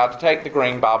wasn't allowed to take the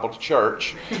green Bible to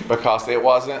church because it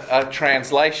wasn't a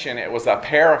translation, it was a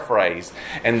paraphrase.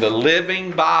 And the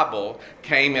Living Bible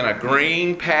came in a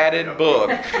green padded book,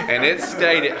 and it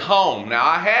stayed at home. Now,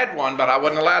 I had one, but I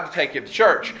wasn't allowed to take it to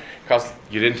church because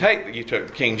you took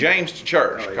the King James to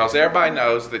church, because everybody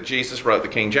knows that Jesus wrote the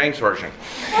King James Version.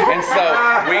 And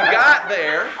so we got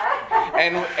there,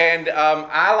 and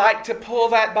I like to pull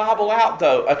that Bible out,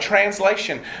 though. A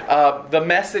translation, the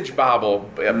Message Bible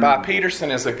by Peterson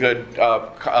is a good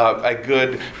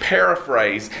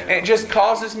paraphrase, and it just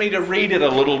causes me to read it a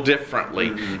little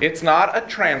differently. It's not a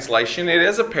translation, it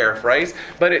is a paraphrase,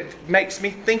 but it makes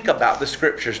me think about the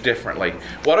scriptures differently.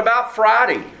 What about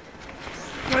Friday?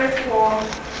 Pray for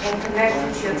and connect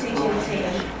with your teaching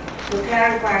team to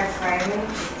clarify framing,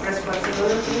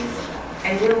 responsibilities,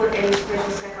 and deal with any special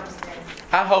circumstances.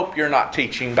 I hope you're not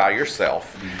teaching by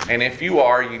yourself. And if you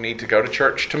are, you need to go to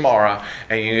church tomorrow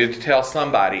and you need to tell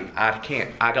somebody,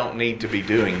 I don't need to be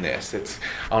doing this. It's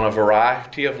on a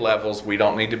variety of levels. We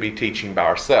don't need to be teaching by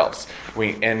ourselves.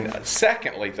 And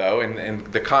secondly, though, in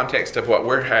the context of what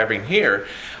we're having here,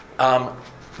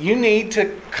 you need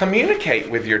to communicate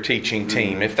with your teaching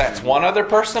team, if that's one other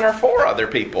person or four other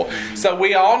people. So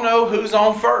we all know who's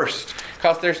on first.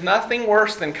 Because there's nothing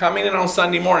worse than coming in on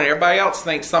Sunday morning. Everybody else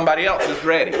thinks somebody else is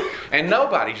ready. And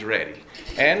nobody's ready.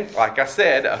 And like I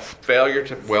said, a failure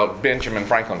to, Benjamin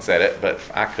Franklin said it, but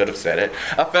I could have said it.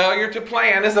 A failure to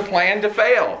plan is a plan to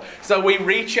fail. So we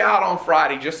reach out on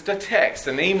Friday, just a text,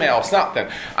 an email, something.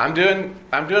 I'm doing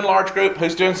large group.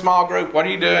 Who's doing small group? What are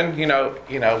you doing?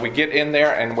 We get in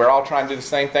there and we're all trying to do the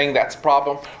same thing. That's a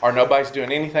problem. Or nobody's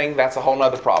doing anything. That's a whole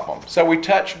nother problem. So we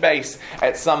touch base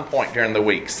at some point during the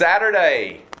week.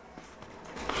 Saturday,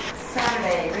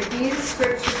 review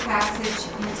scripture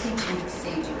passage and teaching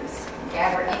procedures.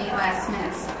 Gather any last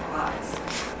minute supplies.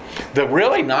 The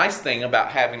really nice thing about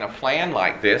having a plan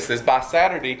like this is by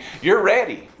Saturday, you're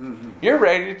ready. You're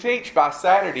ready to teach by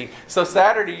Saturday. So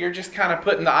Saturday, you're just kind of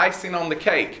putting the icing on the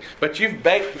cake. But you've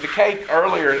baked the cake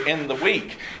earlier in the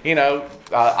week.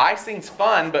 Icing's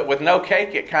fun, but with no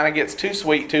cake, it kind of gets too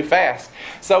sweet too fast.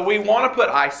 So we want to put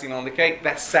icing on the cake.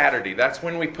 That's Saturday. That's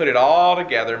when we put it all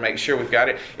together, make sure we've got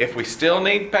it. If we still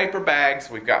need paper bags,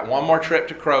 we've got one more trip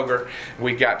to Kroger.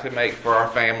 We've got to make for our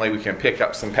family. We can pick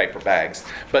up some paper bags.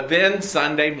 But then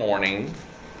Sunday morning,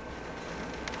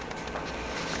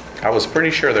 I was pretty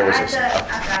sure there was I've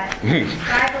got it.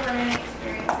 5 learning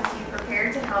experiences you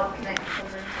prepared to help connect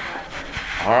children to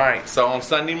lessons. All right, so on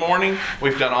Sunday morning,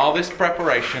 we've done all this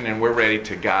preparation and we're ready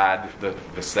to guide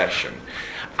the session.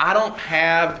 I don't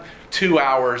have 2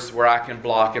 hours where I can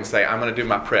block and say, I'm going to do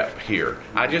my prep here.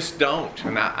 I just don't.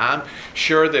 And I'm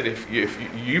sure that if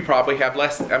you probably have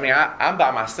less, I'm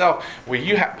by myself. Will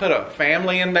you put a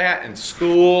family in that, and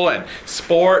school and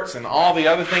sports and all the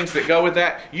other things that go with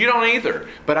that? You don't either.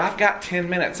 But I've got 10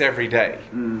 minutes every day.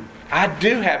 I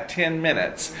do have 10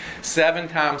 minutes 7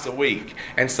 times a week.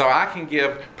 And so I can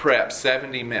give prep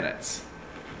 70 minutes.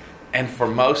 And for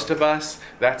most of us,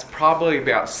 that's probably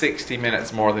about 60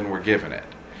 minutes more than we're giving it.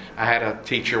 I had a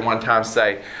teacher one time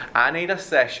say, I need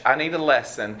a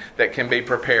lesson that can be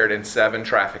prepared in 7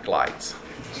 traffic lights.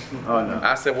 Oh, no.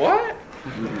 I said, what?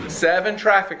 7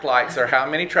 traffic lights are how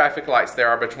many traffic lights there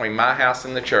are between my house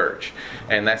and the church.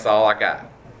 And that's all I got.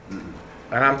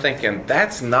 And I'm thinking,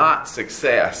 that's not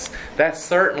success. That's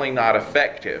certainly not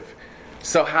effective.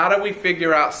 So how do we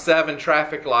figure out 7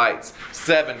 traffic lights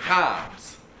 7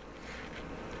 times?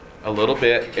 a little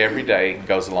bit every day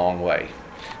goes a long way.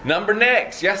 Number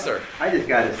next. Yes, sir. I just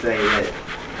got to say that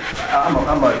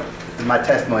my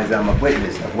testimony is I'm a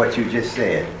witness of what you just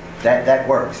said. That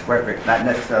works perfect, not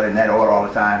necessarily in that order all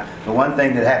the time. But one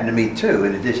thing that happened to me too,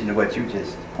 in addition to what you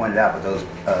just pointed out with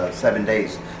those 7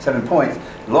 points,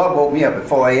 the Lord woke me up at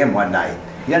 4 a.m. one night.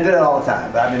 He doesn't do that all the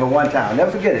time, but I remember one time, I'll never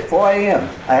forget it, 4 a.m.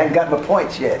 I hadn't got my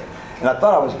points yet. And I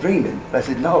thought I was dreaming. But I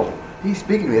said, no, he's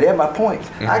speaking to me, they're my points.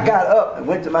 I got up and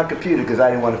went to my computer because I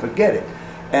didn't want to forget it.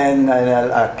 And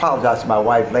I apologized to my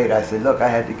wife later. I said, look, I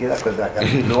had to get up because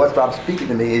the Lord stopped speaking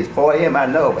to me. It's 4 a.m., I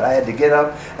know, but I had to get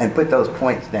up and put those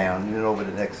points down over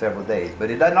the next several days. But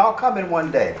it doesn't all come in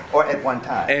one day or at one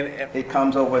time. And it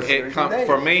comes over a series of days.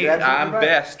 For me, I'm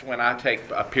best when I take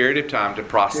a period of time to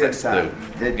process through.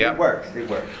 It works.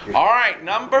 All right,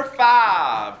 number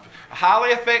 5.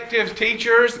 Highly effective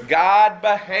teachers guide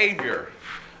behavior.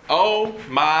 Oh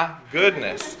my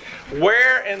goodness.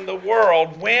 When in the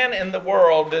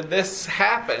world did this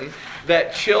happen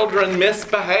that children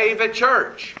misbehave at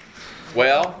church?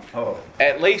 Well,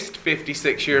 at least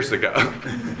 56 years ago.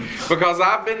 Because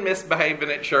I've been misbehaving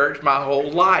at church my whole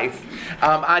life.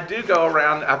 I do go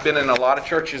around, I've been in a lot of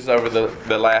churches over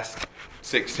the last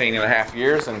 16 and a half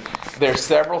years, and there's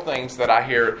several things that I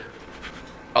hear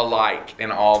alike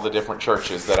in all the different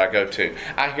churches that I go to.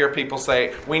 I hear people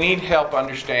say, we need help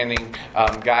understanding,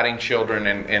 guiding children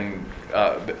in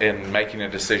making a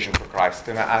decision for Christ.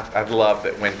 And I love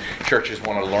that when churches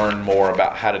want to learn more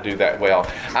about how to do that well.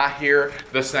 I hear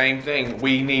the same thing.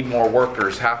 We need more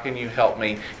workers. How can you help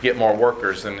me get more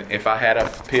workers? And if I had a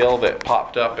pill that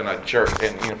popped up in a church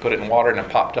and put it in water and it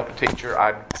popped up a teacher,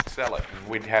 I'd sell it. And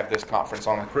we'd have this conference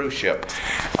on a cruise ship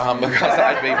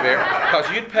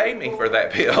because you'd pay me for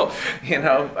that pill.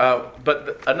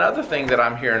 But another thing that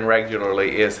I'm hearing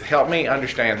regularly is help me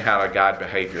understand how to guide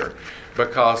behavior.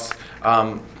 Because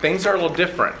things are a little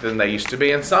different than they used to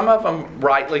be. And some of them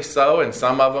rightly so, and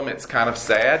some of them it's kind of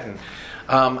sad. And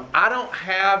I don't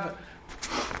have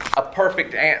a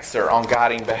perfect answer on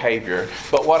guiding behavior.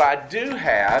 But what I do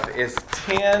have is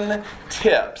 10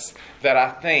 tips that I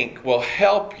think will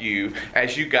help you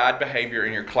as you guide behavior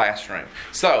in your classroom.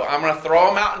 So I'm going to throw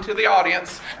them out into the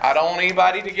audience. I don't want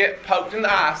anybody to get poked in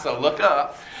the eye, so look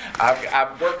up.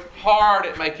 I've worked hard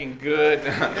at making good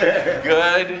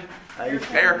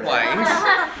airplanes.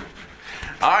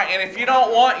 All right, and if you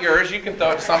don't want yours, you can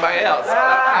throw it to somebody else.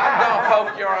 I'm going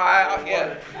to poke your eye out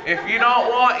yet. If you don't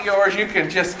want yours, you can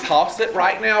just toss it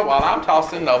right now while I'm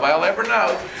tossing. Nobody will ever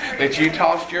know that you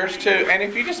tossed yours too. And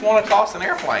if you just want to toss an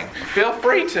airplane, feel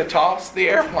free to toss the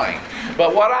airplane.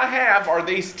 But what I have are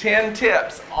these 10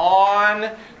 tips on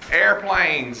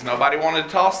airplanes. Nobody wanted to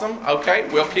toss them? Okay,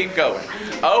 we'll keep going.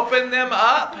 Open them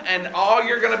up, and all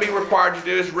you're going to be required to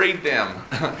do is read them.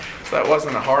 So that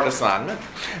wasn't a hard assignment.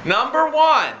 Number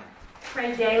 1.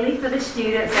 Pray daily for the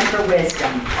students and for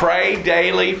wisdom. Pray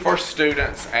daily for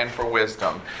students and for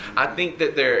wisdom. I think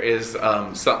that there is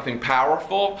something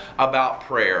powerful about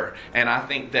prayer, and I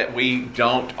think that we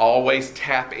don't always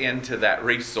tap into that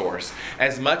resource.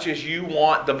 As much as you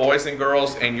want the boys and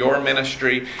girls in your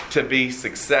ministry to be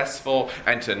successful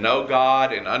and to know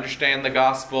God and understand the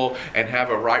gospel and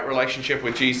have a right relationship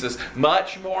with Jesus,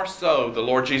 much more so the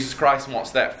Lord Jesus Christ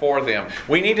wants that for them.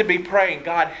 We need to be praying,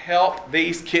 God, help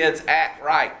these kids act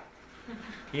right.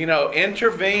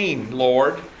 Intervene,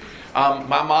 Lord.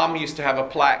 My mom used to have a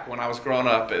plaque when I was growing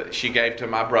up that she gave to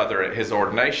my brother at his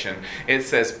ordination. It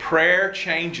says, prayer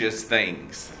changes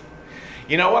things.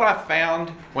 You know what I found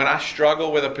when I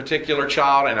struggle with a particular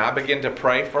child and I begin to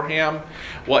pray for him?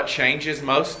 What changes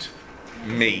most?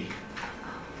 Me.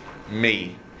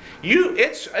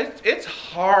 It's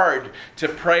hard to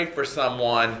pray for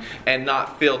someone and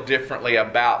not feel differently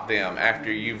about them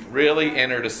after you've really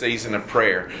entered a season of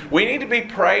prayer. We need to be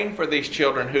praying for these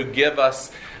children who give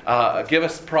us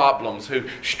problems, who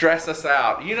stress us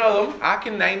out. You know them. I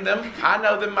can name them. I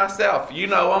know them myself. You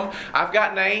know them. I've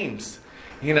got names.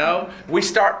 We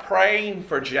start praying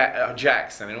for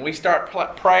Jackson, and we start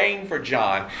praying for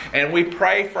John, and we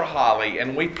pray for Holly,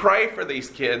 and we pray for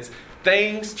these kids.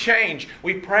 Things change.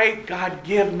 We pray, God,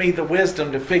 give me the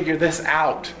wisdom to figure this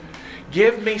out.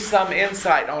 Give me some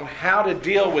insight on how to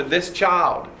deal with this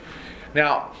child.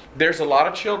 Now, there's a lot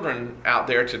of children out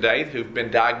there today who've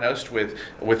been diagnosed with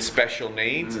special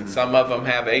needs, and some of them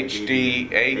have HD,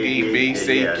 AD, B,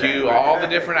 C, Q, all the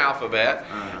different alphabet.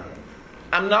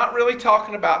 I'm not really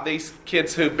talking about these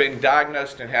kids who've been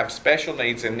diagnosed and have special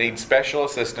needs and need special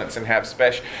assistance and have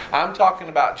I'm talking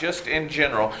about just in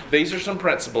general. These are some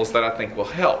principles that I think will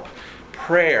help.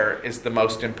 prayer is the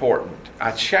most important.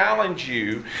 I challenge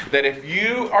you that if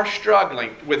you are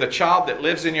struggling with a child that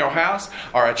lives in your house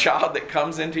or a child that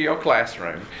comes into your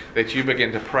classroom, that you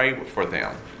begin to pray for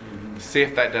them. See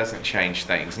if that doesn't change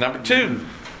things. Number 2.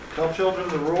 Tell children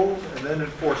the rules and then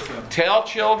enforce them. Tell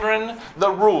children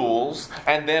the rules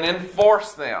and then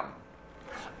enforce them.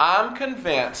 I'm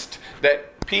convinced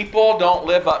that people don't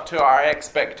live up to our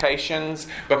expectations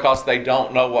because they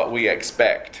don't know what we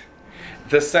expect.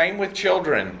 The same with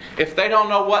children. If they don't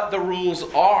know what the rules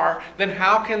are, then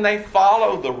how can they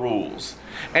follow the rules?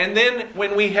 And then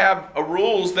when we have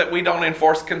rules that we don't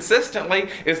enforce consistently,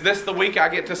 is this the week I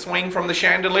get to swing from the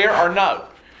chandelier or no?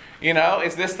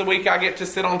 Is this the week I get to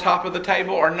sit on top of the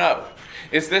table or no?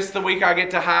 Is this the week I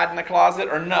get to hide in the closet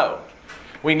or no?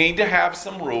 We need to have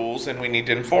some rules and we need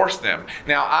to enforce them.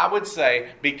 Now, I would say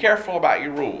be careful about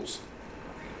your rules.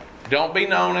 Don't be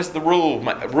known as the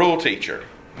rule teacher.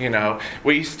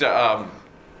 We used to,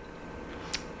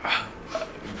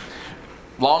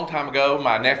 long time ago,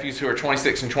 my nephews who are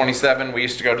 26 and 27, we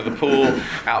used to go to the pool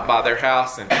out by their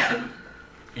house and,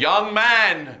 young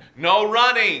man, no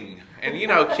running. And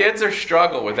kids are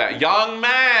struggle with that. Young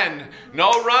man,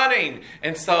 no running.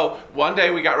 And so one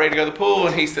day we got ready to go to the pool,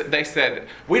 and they said,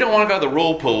 we don't want to go to the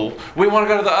rule pool. We want to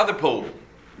go to the other pool.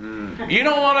 You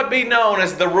don't want to be known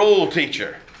as the rule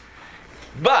teacher.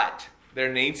 But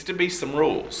there needs to be some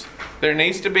rules. There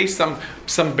needs to be some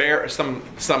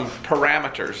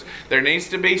parameters. There needs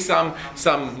to be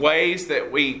some ways that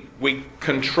we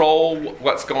control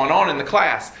what's going on in the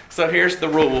class. So here's the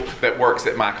rule that works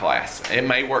at my class. It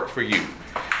may work for you.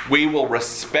 We will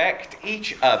respect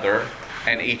each other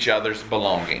and each other's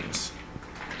belongings.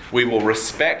 We will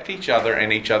respect each other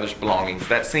and each other's belongings.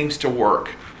 That seems to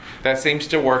work. That seems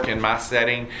to work in my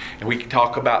setting, and we can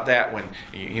talk about that when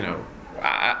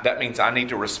that means I need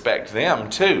to respect them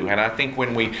too. And I think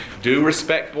when we do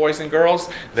respect boys and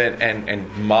girls and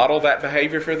model that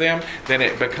behavior for them, then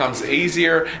it becomes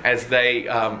easier as they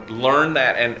learn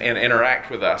that and interact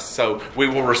with us. So we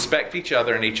will respect each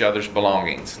other and each other's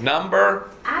belongings.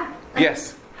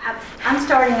 Yes. I'm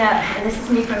starting up, and this is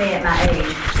new for me at my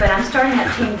age, but I'm starting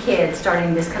up Teen Kids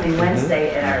starting this coming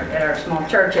Wednesday at our small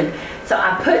church. And so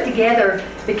I put together,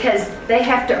 because they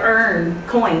have to earn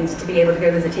coins to be able to go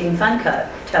to the Teen Fun Tub.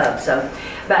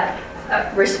 But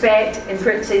respect, in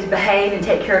parentheses, behave and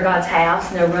take care of God's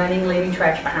house. No running, leaving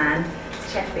trash behind.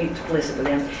 You have to be explicit with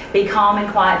them. Be calm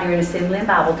and quiet during assembly and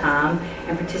Bible time,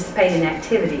 and participate in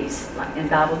activities like in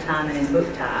Bible time and in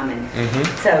book time. And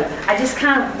so I just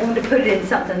kind of wanted to put it in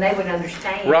something they would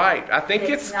understand. Right. I think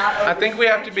we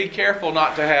have to be careful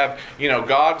not to have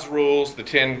God's rules, the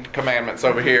 10 Commandments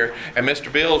over here, and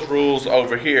Mr. Bill's rules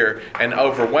over here, and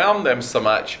overwhelm them so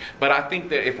much. But I think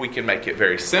that if we can make it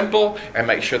very simple and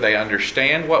make sure they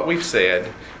understand what we've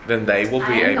said, then they will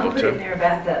be able to. Put in there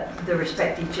about the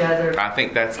respect each other. I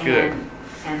think that's good.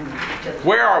 And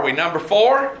where are we? Number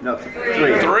 4? No,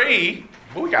 3.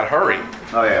 Well, we got to hurry.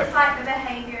 Oh, yeah. Dislike the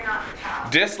behavior, not the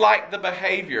child. Dislike the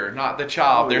behavior, not the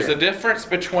child. There's a difference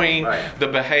between the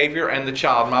behavior and the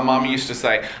child. My mom used to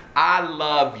say, I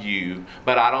love you,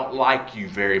 but I don't like you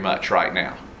very much right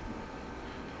now.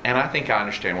 And I think I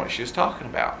understand what she was talking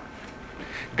about.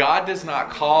 God does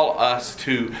not call us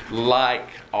to like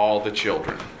all the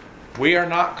children. We are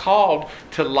not called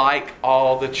to like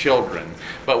all the children,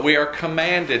 but we are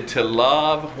commanded to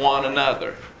love one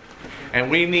another. And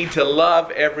we need to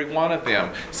love every one of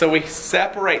them. So we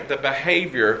separate the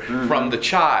behavior from the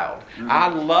child. I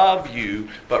love you,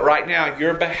 but right now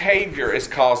your behavior is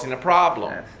causing a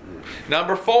problem.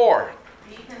 Number 4.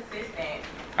 Be consistent.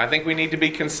 I think we need to be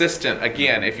consistent.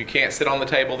 Again, if you can't sit on the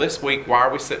table this week, why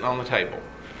are we sitting on the table?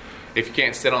 If you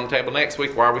can't sit on the table next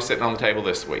week, why are we sitting on the table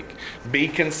this week? Be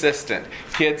consistent.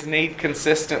 Kids need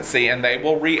consistency, and they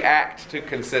will react to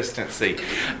consistency.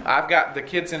 I've got the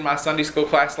kids in my Sunday school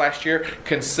class last year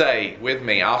can say with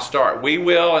me, I'll start, we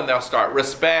will, and they'll start,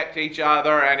 respect each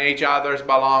other and each other's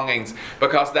belongings,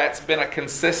 because that's been a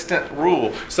consistent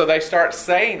rule. So they start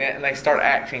saying it, and they start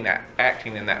acting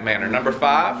in that manner. Number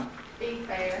 5? Be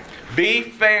fair. Be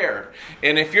fair.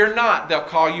 And if you're not, they'll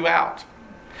call you out.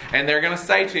 And they're going to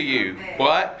say to you,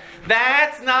 what?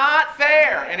 That's not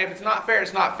fair. And if it's not fair,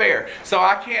 it's not fair. So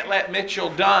I can't let Mitchell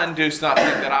Dunn do something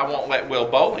that I won't let Will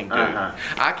Bowling do.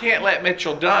 I can't let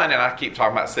Mitchell Dunn, and I keep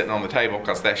talking about sitting on the table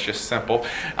because that's just simple.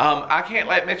 I can't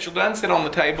let Mitchell Dunn sit on the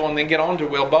table and then get on to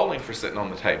Will Bowling for sitting on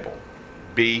the table.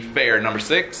 Be fair. Number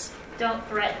 6? Don't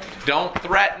threaten. Don't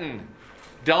threaten.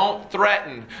 Don't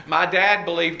threaten. My dad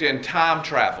believed in time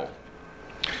travel.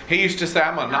 He used to say,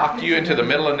 I'm going to knock you into the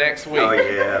middle of next week. Oh,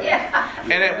 yeah. Yeah.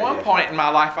 And at one point in my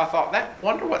life, I thought,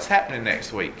 wonder what's happening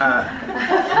next week.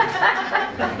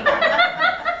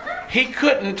 He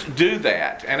couldn't do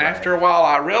that. And after a while,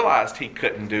 I realized he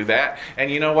couldn't do that. And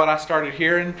you know what I started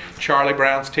hearing? Charlie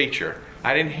Brown's teacher.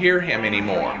 I didn't hear him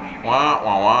anymore. Wah,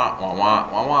 wah, wah, wah,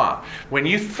 wah, wah, wah. When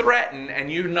you threaten and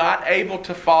you're not able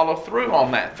to follow through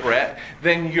on that threat,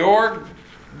 then you're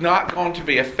not going to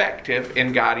be effective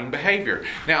in guiding behavior.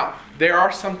 Now, there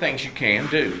are some things you can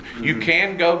do. Mm-hmm. You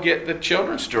can go get the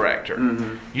children's director.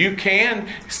 Mm-hmm. You can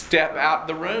step out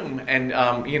the room and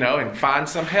and find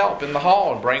some help in the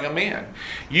hall and bring them in.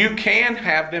 You can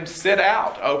have them sit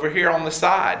out over here on the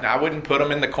side. Now, I wouldn't put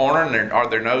them in the corner or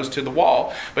their nose to the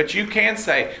wall, but you can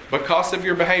say, because of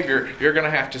your behavior, you're going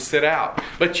to have to sit out.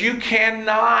 But you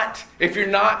cannot, if you're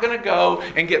not going to go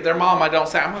and get their mama, don't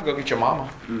say, I'm going to go get your mama.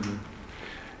 Mm-hmm.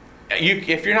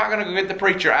 If you're not going to go get the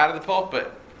preacher out of the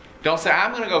pulpit, don't say,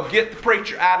 I'm going to go get the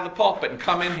preacher out of the pulpit and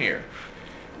come in here.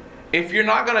 If you're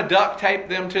not going to duct tape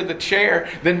them to the chair,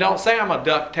 then don't say, I'm going to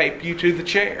duct tape you to the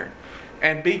chair.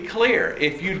 And be clear,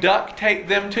 if you duct tape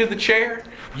them to the chair,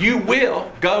 you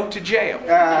will go to jail. So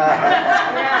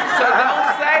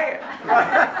don't say it.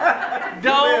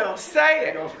 Don't say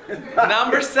it.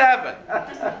 Number 7.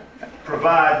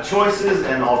 Provide choices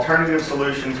and alternative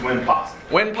solutions when possible.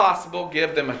 When possible,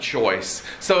 give them a choice.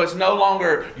 So it's no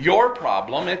longer your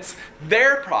problem, it's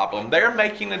their problem. They're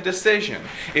making a decision.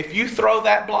 If you throw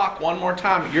that block one more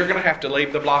time, you're going to have to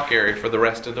leave the block area for the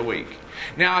rest of the week.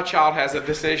 Now a child has a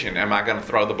decision. Am I going to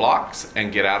throw the blocks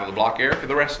and get out of the block area for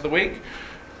the rest of the week?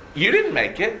 You didn't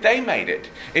make it, they made it.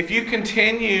 If you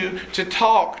continue to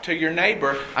talk to your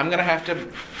neighbor, I'm going to have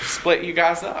to split you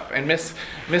guys up. And Miss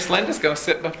Linda's going to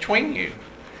sit between you.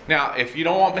 Now, if you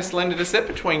don't want Miss Linda to sit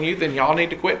between you, then y'all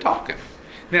need to quit talking.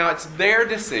 Now, it's their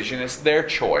decision, it's their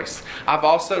choice. I've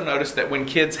also noticed that when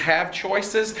kids have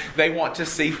choices, they want to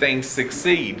see things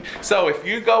succeed. So if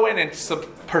you go in and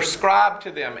prescribe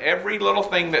to them every little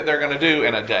thing that they're going to do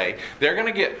in a day, they're going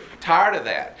to get tired of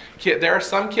that. There are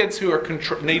some kids who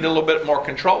need a little bit more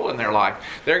control in their life.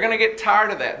 They're going to get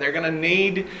tired of that. They're going to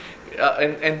need...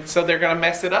 and so they're going to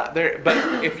mess it up.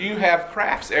 But if you have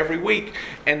crafts every week,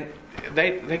 and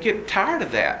they get tired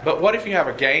of that. But what if you have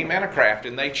a game and a craft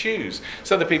and they choose?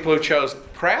 So the people who chose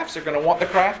crafts are going to want the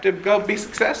craft to go be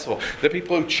successful. The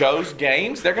people who chose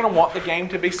games, they're going to want the game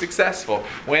to be successful.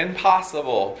 When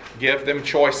possible, give them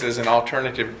choices and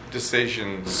alternative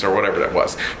decisions, or whatever that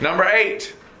was. Number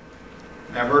 8.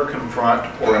 Never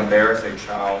confront or embarrass a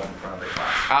child in front of the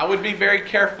class. I would be very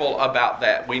careful about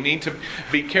that. We need to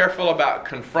be careful about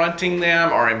confronting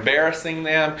them or embarrassing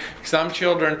them. Some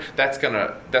children, that's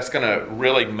gonna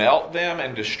really melt them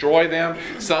and destroy them.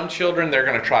 Some children, they're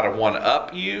gonna try to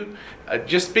one-up you.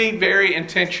 Just be very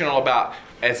intentional about,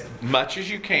 as much as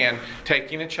you can,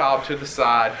 taking a child to the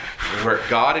side where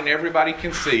God and everybody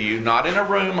can see you, not in a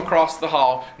room across the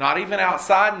hall, not even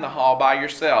outside in the hall by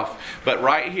yourself, but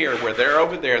right here where they're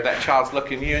over there, that child's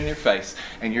looking you in your face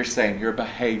and you're saying your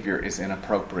behavior is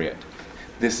inappropriate.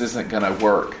 This isn't going to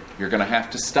work. You're going to have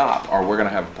to stop or we're going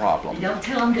to have a problem. Don't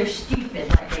tell them they're stupid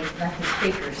like the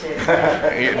speaker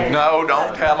said. No,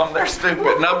 don't tell them they're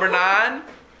stupid. Number 9.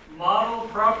 Model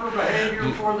proper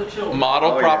behavior for the children.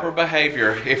 Model proper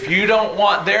behavior. If you don't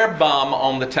want their bum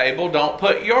on the table, don't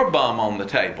put your bum on the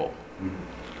table.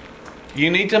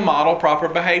 You need to model proper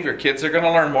behavior. Kids are going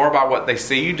to learn more about what they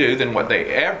see you do than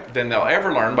they'll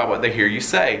ever learn by what they hear you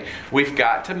say. We've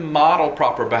got to model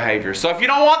proper behavior. So if you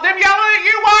don't want them yelling at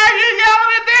you, why are you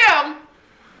yelling at them?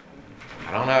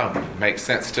 I don't know. Makes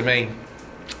sense to me.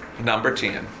 Number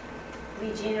 10.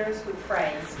 Be generous with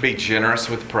praise. Be generous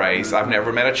with praise. I've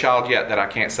never met a child yet that I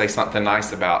can't say something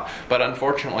nice about. But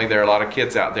unfortunately, there are a lot of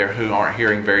kids out there who aren't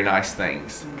hearing very nice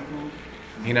things.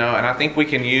 Mm-hmm. And I think we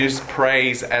can use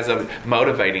praise as a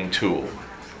motivating tool.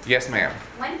 Yes, ma'am.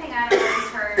 One thing I've always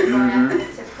heard growing up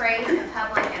is to praise in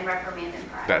public and reprimand in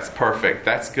private. That's perfect.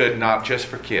 That's good not just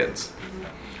for kids. Mm-hmm.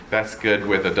 That's good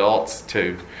with adults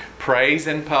too. Praise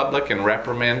in public and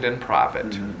reprimand in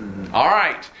private. Mm-hmm. All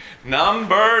right.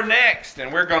 Number next,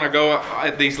 and we're going to go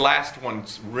at these last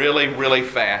ones really, really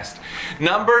fast.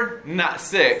 Number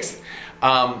 6,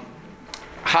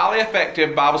 highly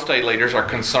effective Bible study leaders are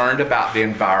concerned about the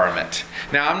environment.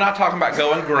 Now, I'm not talking about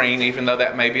going green, even though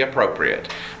that may be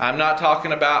appropriate. I'm not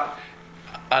talking about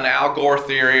an Al Gore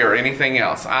theory or anything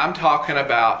else. I'm talking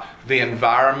about the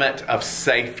environment of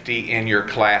safety in your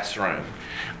classroom,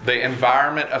 the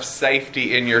environment of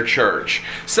safety in your church.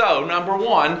 So, number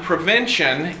one,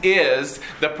 prevention is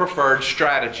the preferred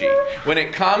strategy. When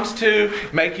it comes to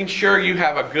making sure you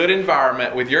have a good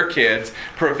environment with your kids,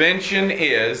 prevention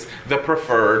is the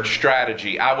preferred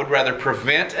strategy. I would rather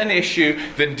prevent an issue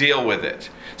than deal with it.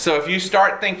 So if you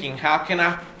start thinking, how can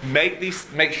I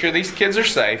make sure these kids are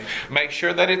safe, make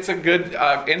sure that it's a good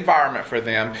environment for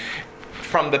them,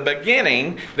 from the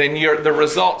beginning, then the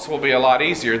results will be a lot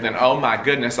easier than, oh my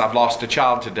goodness, I've lost a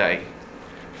child today.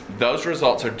 Those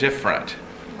results are different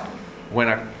when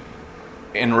an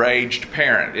enraged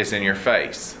parent is in your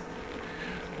face.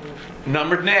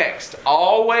 Next,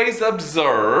 always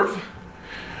observe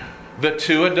the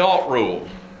 2-adult rule.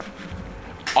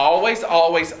 Always,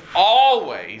 always,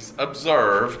 always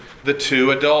observe the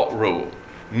 2-adult rule.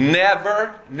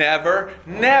 Never, never,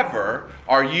 never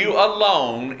are you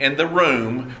alone in the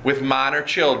room with minor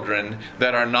children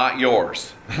that are not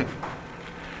yours.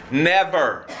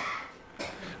 Never.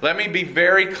 Let me be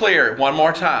very clear one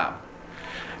more time,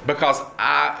 because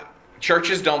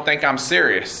churches don't think I'm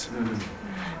serious.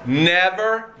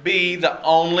 Never be the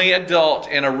only adult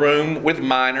in a room with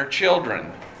minor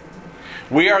children.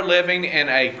 We are living in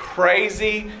a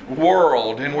crazy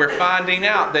world, and we're finding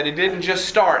out that it didn't just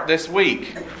start this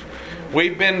week.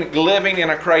 We've been living in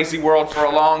a crazy world for a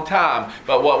long time,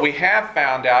 but what we have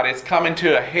found out is coming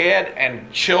to a head, and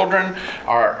children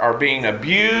are being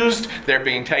abused, they're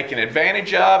being taken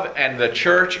advantage of, and the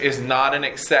church is not an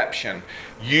exception.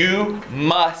 You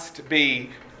must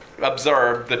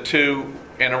observe the 2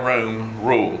 in a room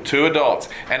rule. 2 adults.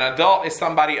 An adult is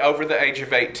somebody over the age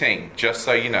of 18, just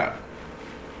so you know.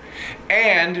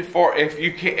 And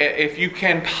if you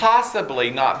can possibly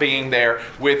not being there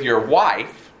with your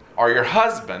wife or your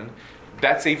husband,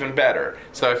 that's even better.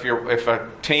 So if a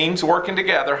team's working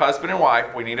together, husband and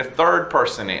wife, we need a third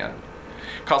person in.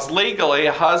 Because legally,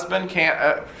 a husband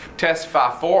can't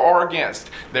testify for or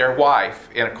against their wife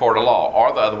in a court of law,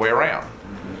 or the other way around.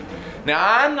 Now,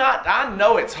 I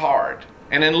know it's hard.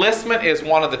 And enlistment is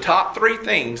one of the top 3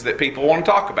 things that people want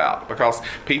to talk about, because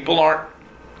people aren't.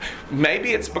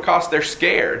 Maybe it's because they're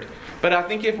scared. But I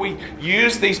think if we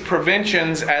use these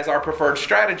preventions as our preferred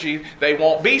strategy, they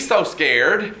won't be so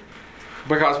scared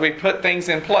because we put things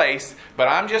in place. But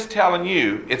I'm just telling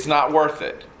you, it's not worth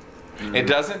it. Mm-hmm. It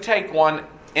doesn't take one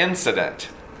incident.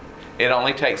 It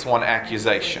only takes one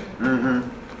accusation.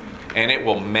 Mm-hmm. And it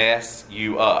will mess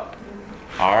you up.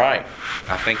 All right.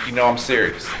 I think you know I'm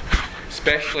serious.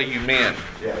 Especially you men.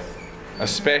 Yes.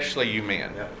 Especially you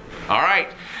men. Yep. All right.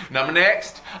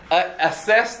 Next,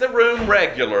 assess the room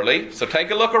regularly. So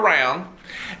take a look around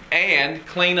and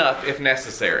clean up if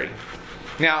necessary.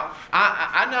 Now,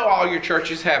 I know all your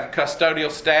churches have custodial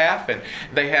staff and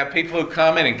they have people who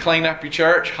come in and clean up your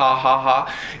church. Ha, ha,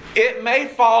 ha. It may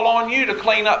fall on you to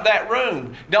clean up that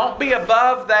room. Don't be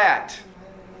above that.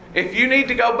 If you need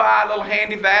to go buy a little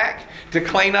handy vac to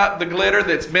clean up the glitter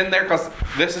that's been there, because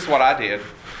this is what I did.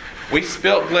 We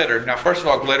spilt glitter. Now, first of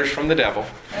all, glitter's from the devil.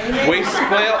 We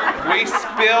spilt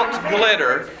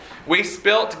glitter. We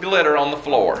spilt glitter on the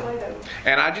floor.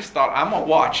 And I just thought, I'm going to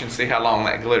watch and see how long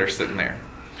that glitter's sitting there.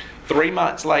 3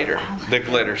 months later, the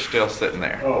glitter's still sitting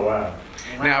there. Oh, wow.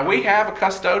 Now, we have a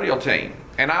custodial team.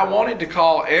 And I wanted to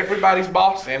call everybody's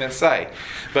boss in and say,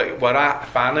 but I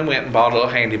finally went and bought a little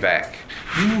handy vac.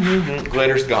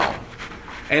 Glitter's gone.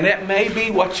 And it may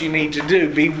be what you need to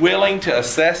do. Be willing to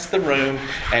assess the room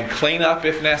and clean up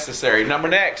if necessary.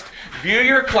 Next, view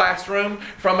your classroom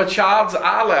from a child's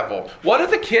eye level. What do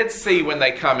the kids see when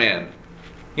they come in?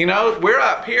 You know, we're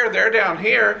up here, they're down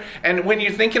here. And when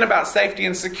you're thinking about safety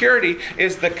and security,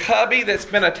 is the cubby that's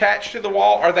been attached to the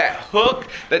wall or that hook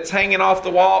that's hanging off the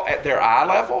wall at their eye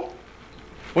level?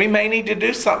 We may need to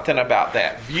do something about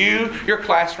that. View your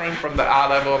classroom from the eye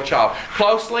level of a child.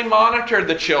 Closely monitor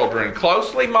the children.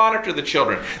 Closely monitor the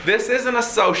children. This isn't a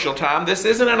social time. This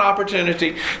isn't an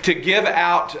opportunity to give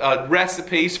out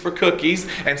recipes for cookies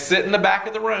and sit in the back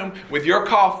of the room with your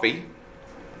coffee.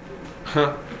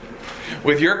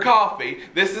 With your coffee.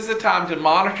 This is a time to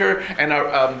monitor and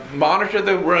monitor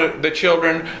the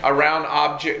children around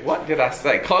objects. What did I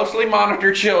say? Closely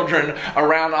monitor children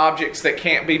around objects that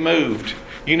can't be moved.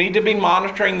 You need to be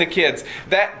monitoring the kids.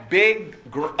 That big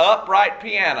upright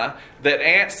piano that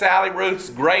Aunt Sally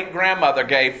Ruth's great-grandmother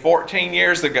gave 14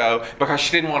 years ago because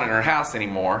she didn't want it in her house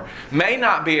anymore may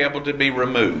not be able to be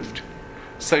removed.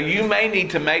 So you may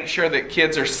need to make sure that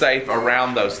kids are safe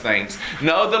around those things.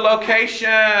 Know the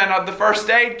location of the first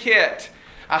aid kit.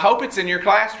 I hope it's in your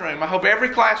classroom. I hope every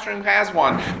classroom has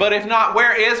one. But if not,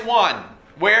 where is one?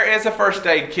 Where is a first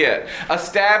aid kit?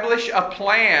 Establish a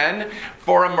plan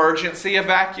for emergency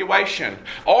evacuation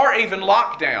or even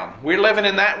lockdown. We're living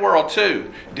in that world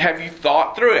too. Have you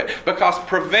thought through it? Because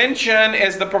prevention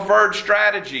is the preferred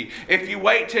strategy. If you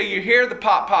wait till you hear the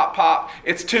pop, pop, pop,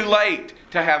 it's too late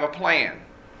to have a plan.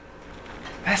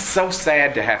 That's so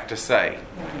sad to have to say.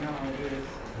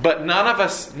 But none of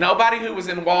us, nobody who was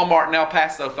in Walmart in El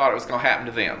Paso thought it was going to happen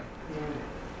to them.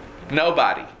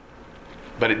 Nobody.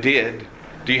 But it did.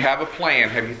 Do you have a plan?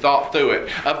 Have you thought through it?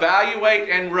 Evaluate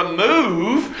and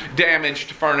remove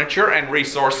damaged furniture and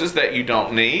resources that you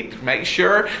don't need. Make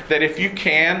sure that if you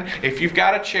can, if you've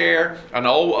got a chair, an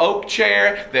old oak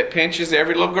chair that pinches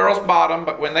every little girl's bottom,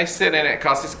 but when they sit in it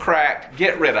because it's cracked,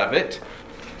 get rid of it.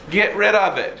 Get rid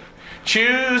of it.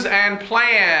 Choose and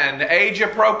plan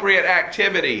age-appropriate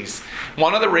activities.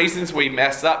 One of the reasons we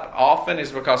mess up often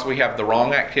is because we have the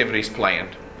wrong activities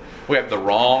planned. We have the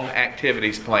wrong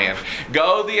activities planned.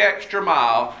 Go the extra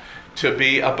mile to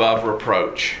be above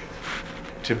reproach.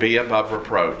 To be above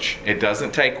reproach. It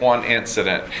doesn't take one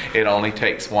incident. It only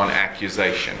takes one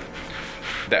accusation.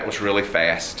 That was really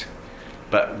fast.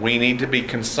 But we need to be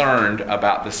concerned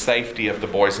about the safety of the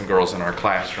boys and girls in our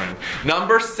classroom.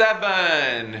 Number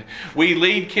 7, we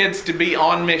lead kids to be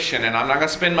on mission. And I'm not going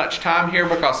to spend much time here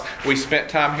because we spent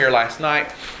time here last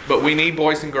night. But we need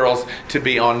boys and girls to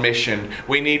be on mission.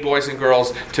 We need boys and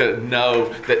girls to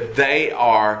know that they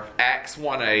are Acts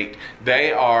 1:8.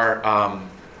 They are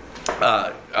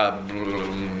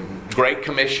Great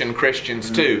Commission Christians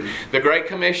too. The Great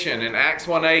Commission in Acts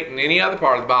 1:8 and any other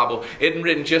part of the Bible isn't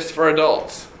written just for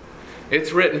adults.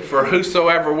 It's written for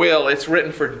whosoever will. It's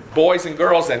written for boys and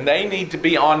girls, and they need to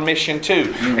be on mission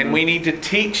too. And we need to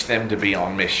teach them to be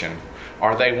on mission,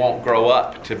 or they won't grow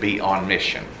up to be on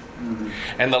mission.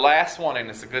 And the last one, and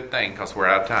it's a good thing because we're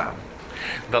out of time.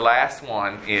 The last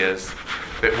one is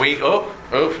that we,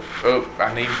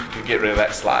 I need to get rid of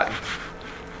that slide.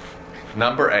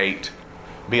 Number 8,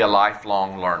 be a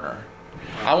lifelong learner.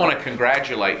 I want to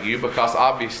congratulate you because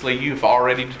obviously you've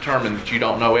already determined that you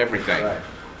don't know everything. Right.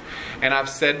 And I've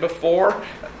said before,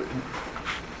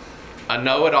 a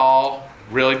know-it-all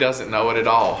really doesn't know it at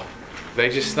all. They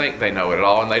just think they know it at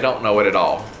all, and they don't know it at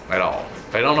all. They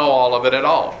don't know all of it at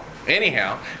all.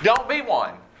 Anyhow, don't be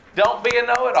one. Don't be a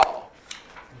know-it-all.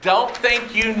 Don't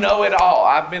think you know it all.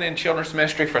 I've been in children's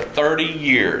ministry for 30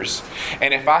 years.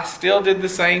 And if I still did the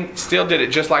same, still did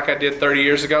it just like I did 30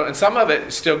 years ago, and some of it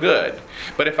is still good.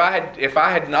 But if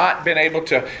I had not been able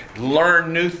to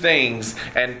learn new things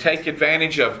and take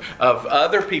advantage of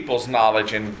other people's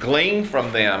knowledge and glean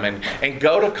from them and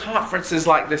go to conferences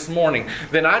like this morning,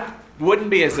 then I wouldn't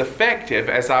be as effective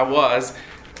as I was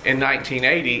in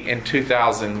 1980 in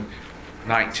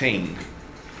 2019.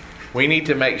 We need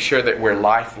to make sure that we're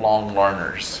lifelong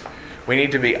learners. We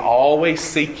need to be always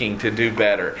seeking to do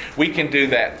better. We can do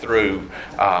that through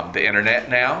the internet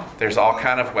now. There's all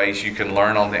kind of ways you can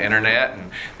learn on the internet,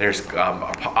 and there's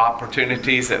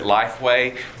opportunities at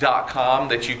lifeway.com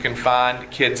that you can find.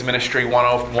 Kids Ministry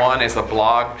 101 is a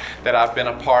blog that I've been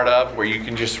a part of where you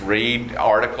can just read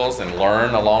articles and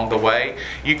learn along the way.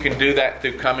 You can do that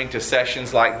through coming to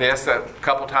sessions like this a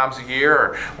couple times a year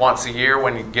or once a year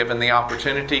when you're given the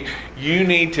opportunity. You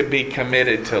need to be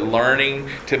committed to learning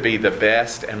to be the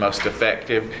best and most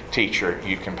effective teacher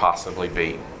you can possibly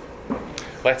be.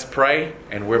 Let's pray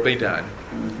and we'll be done.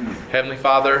 Heavenly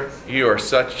Father, you are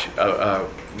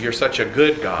you're such a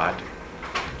good God.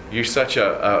 You're such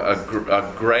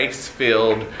a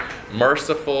grace-filled,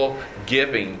 merciful,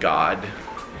 giving God.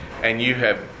 And you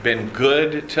have been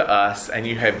good to us, and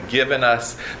you have given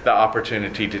us the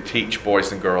opportunity to teach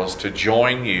boys and girls to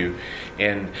join you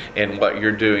in what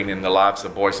you're doing in the lives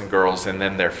of boys and girls and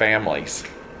then their families.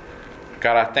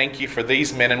 God, I thank you for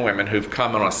these men and women who've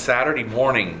come on a Saturday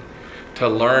morning to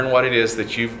learn what it is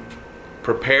that you've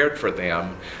prepared for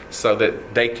them so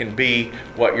that they can be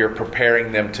what you're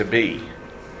preparing them to be.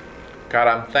 God,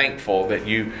 I'm thankful that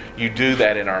you do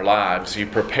that in our lives. You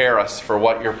prepare us for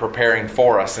what you're preparing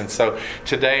for us. And so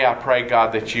today I pray,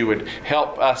 God, that you would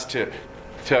help us to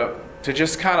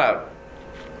just kind of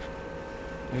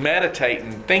meditate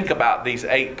and think about these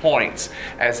 8 points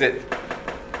as it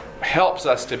helps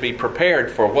us to be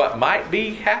prepared for what might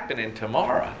be happening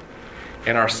tomorrow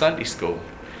in our Sunday school,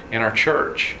 in our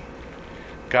church.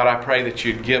 God, I pray that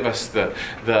you'd give us the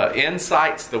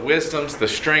insights, the wisdoms, the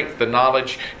strength, the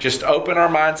knowledge. Just open our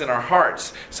minds and our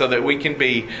hearts so that we can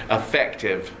be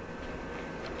effective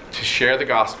to share the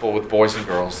gospel with boys and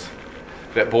girls.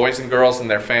 That boys and girls and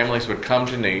their families would come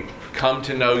to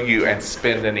know you and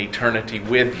spend an eternity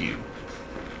with you.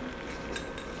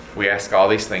 We ask all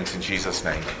these things in Jesus'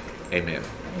 name. Amen.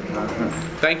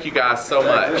 Thank you guys so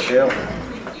much. Good,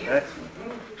 Bill.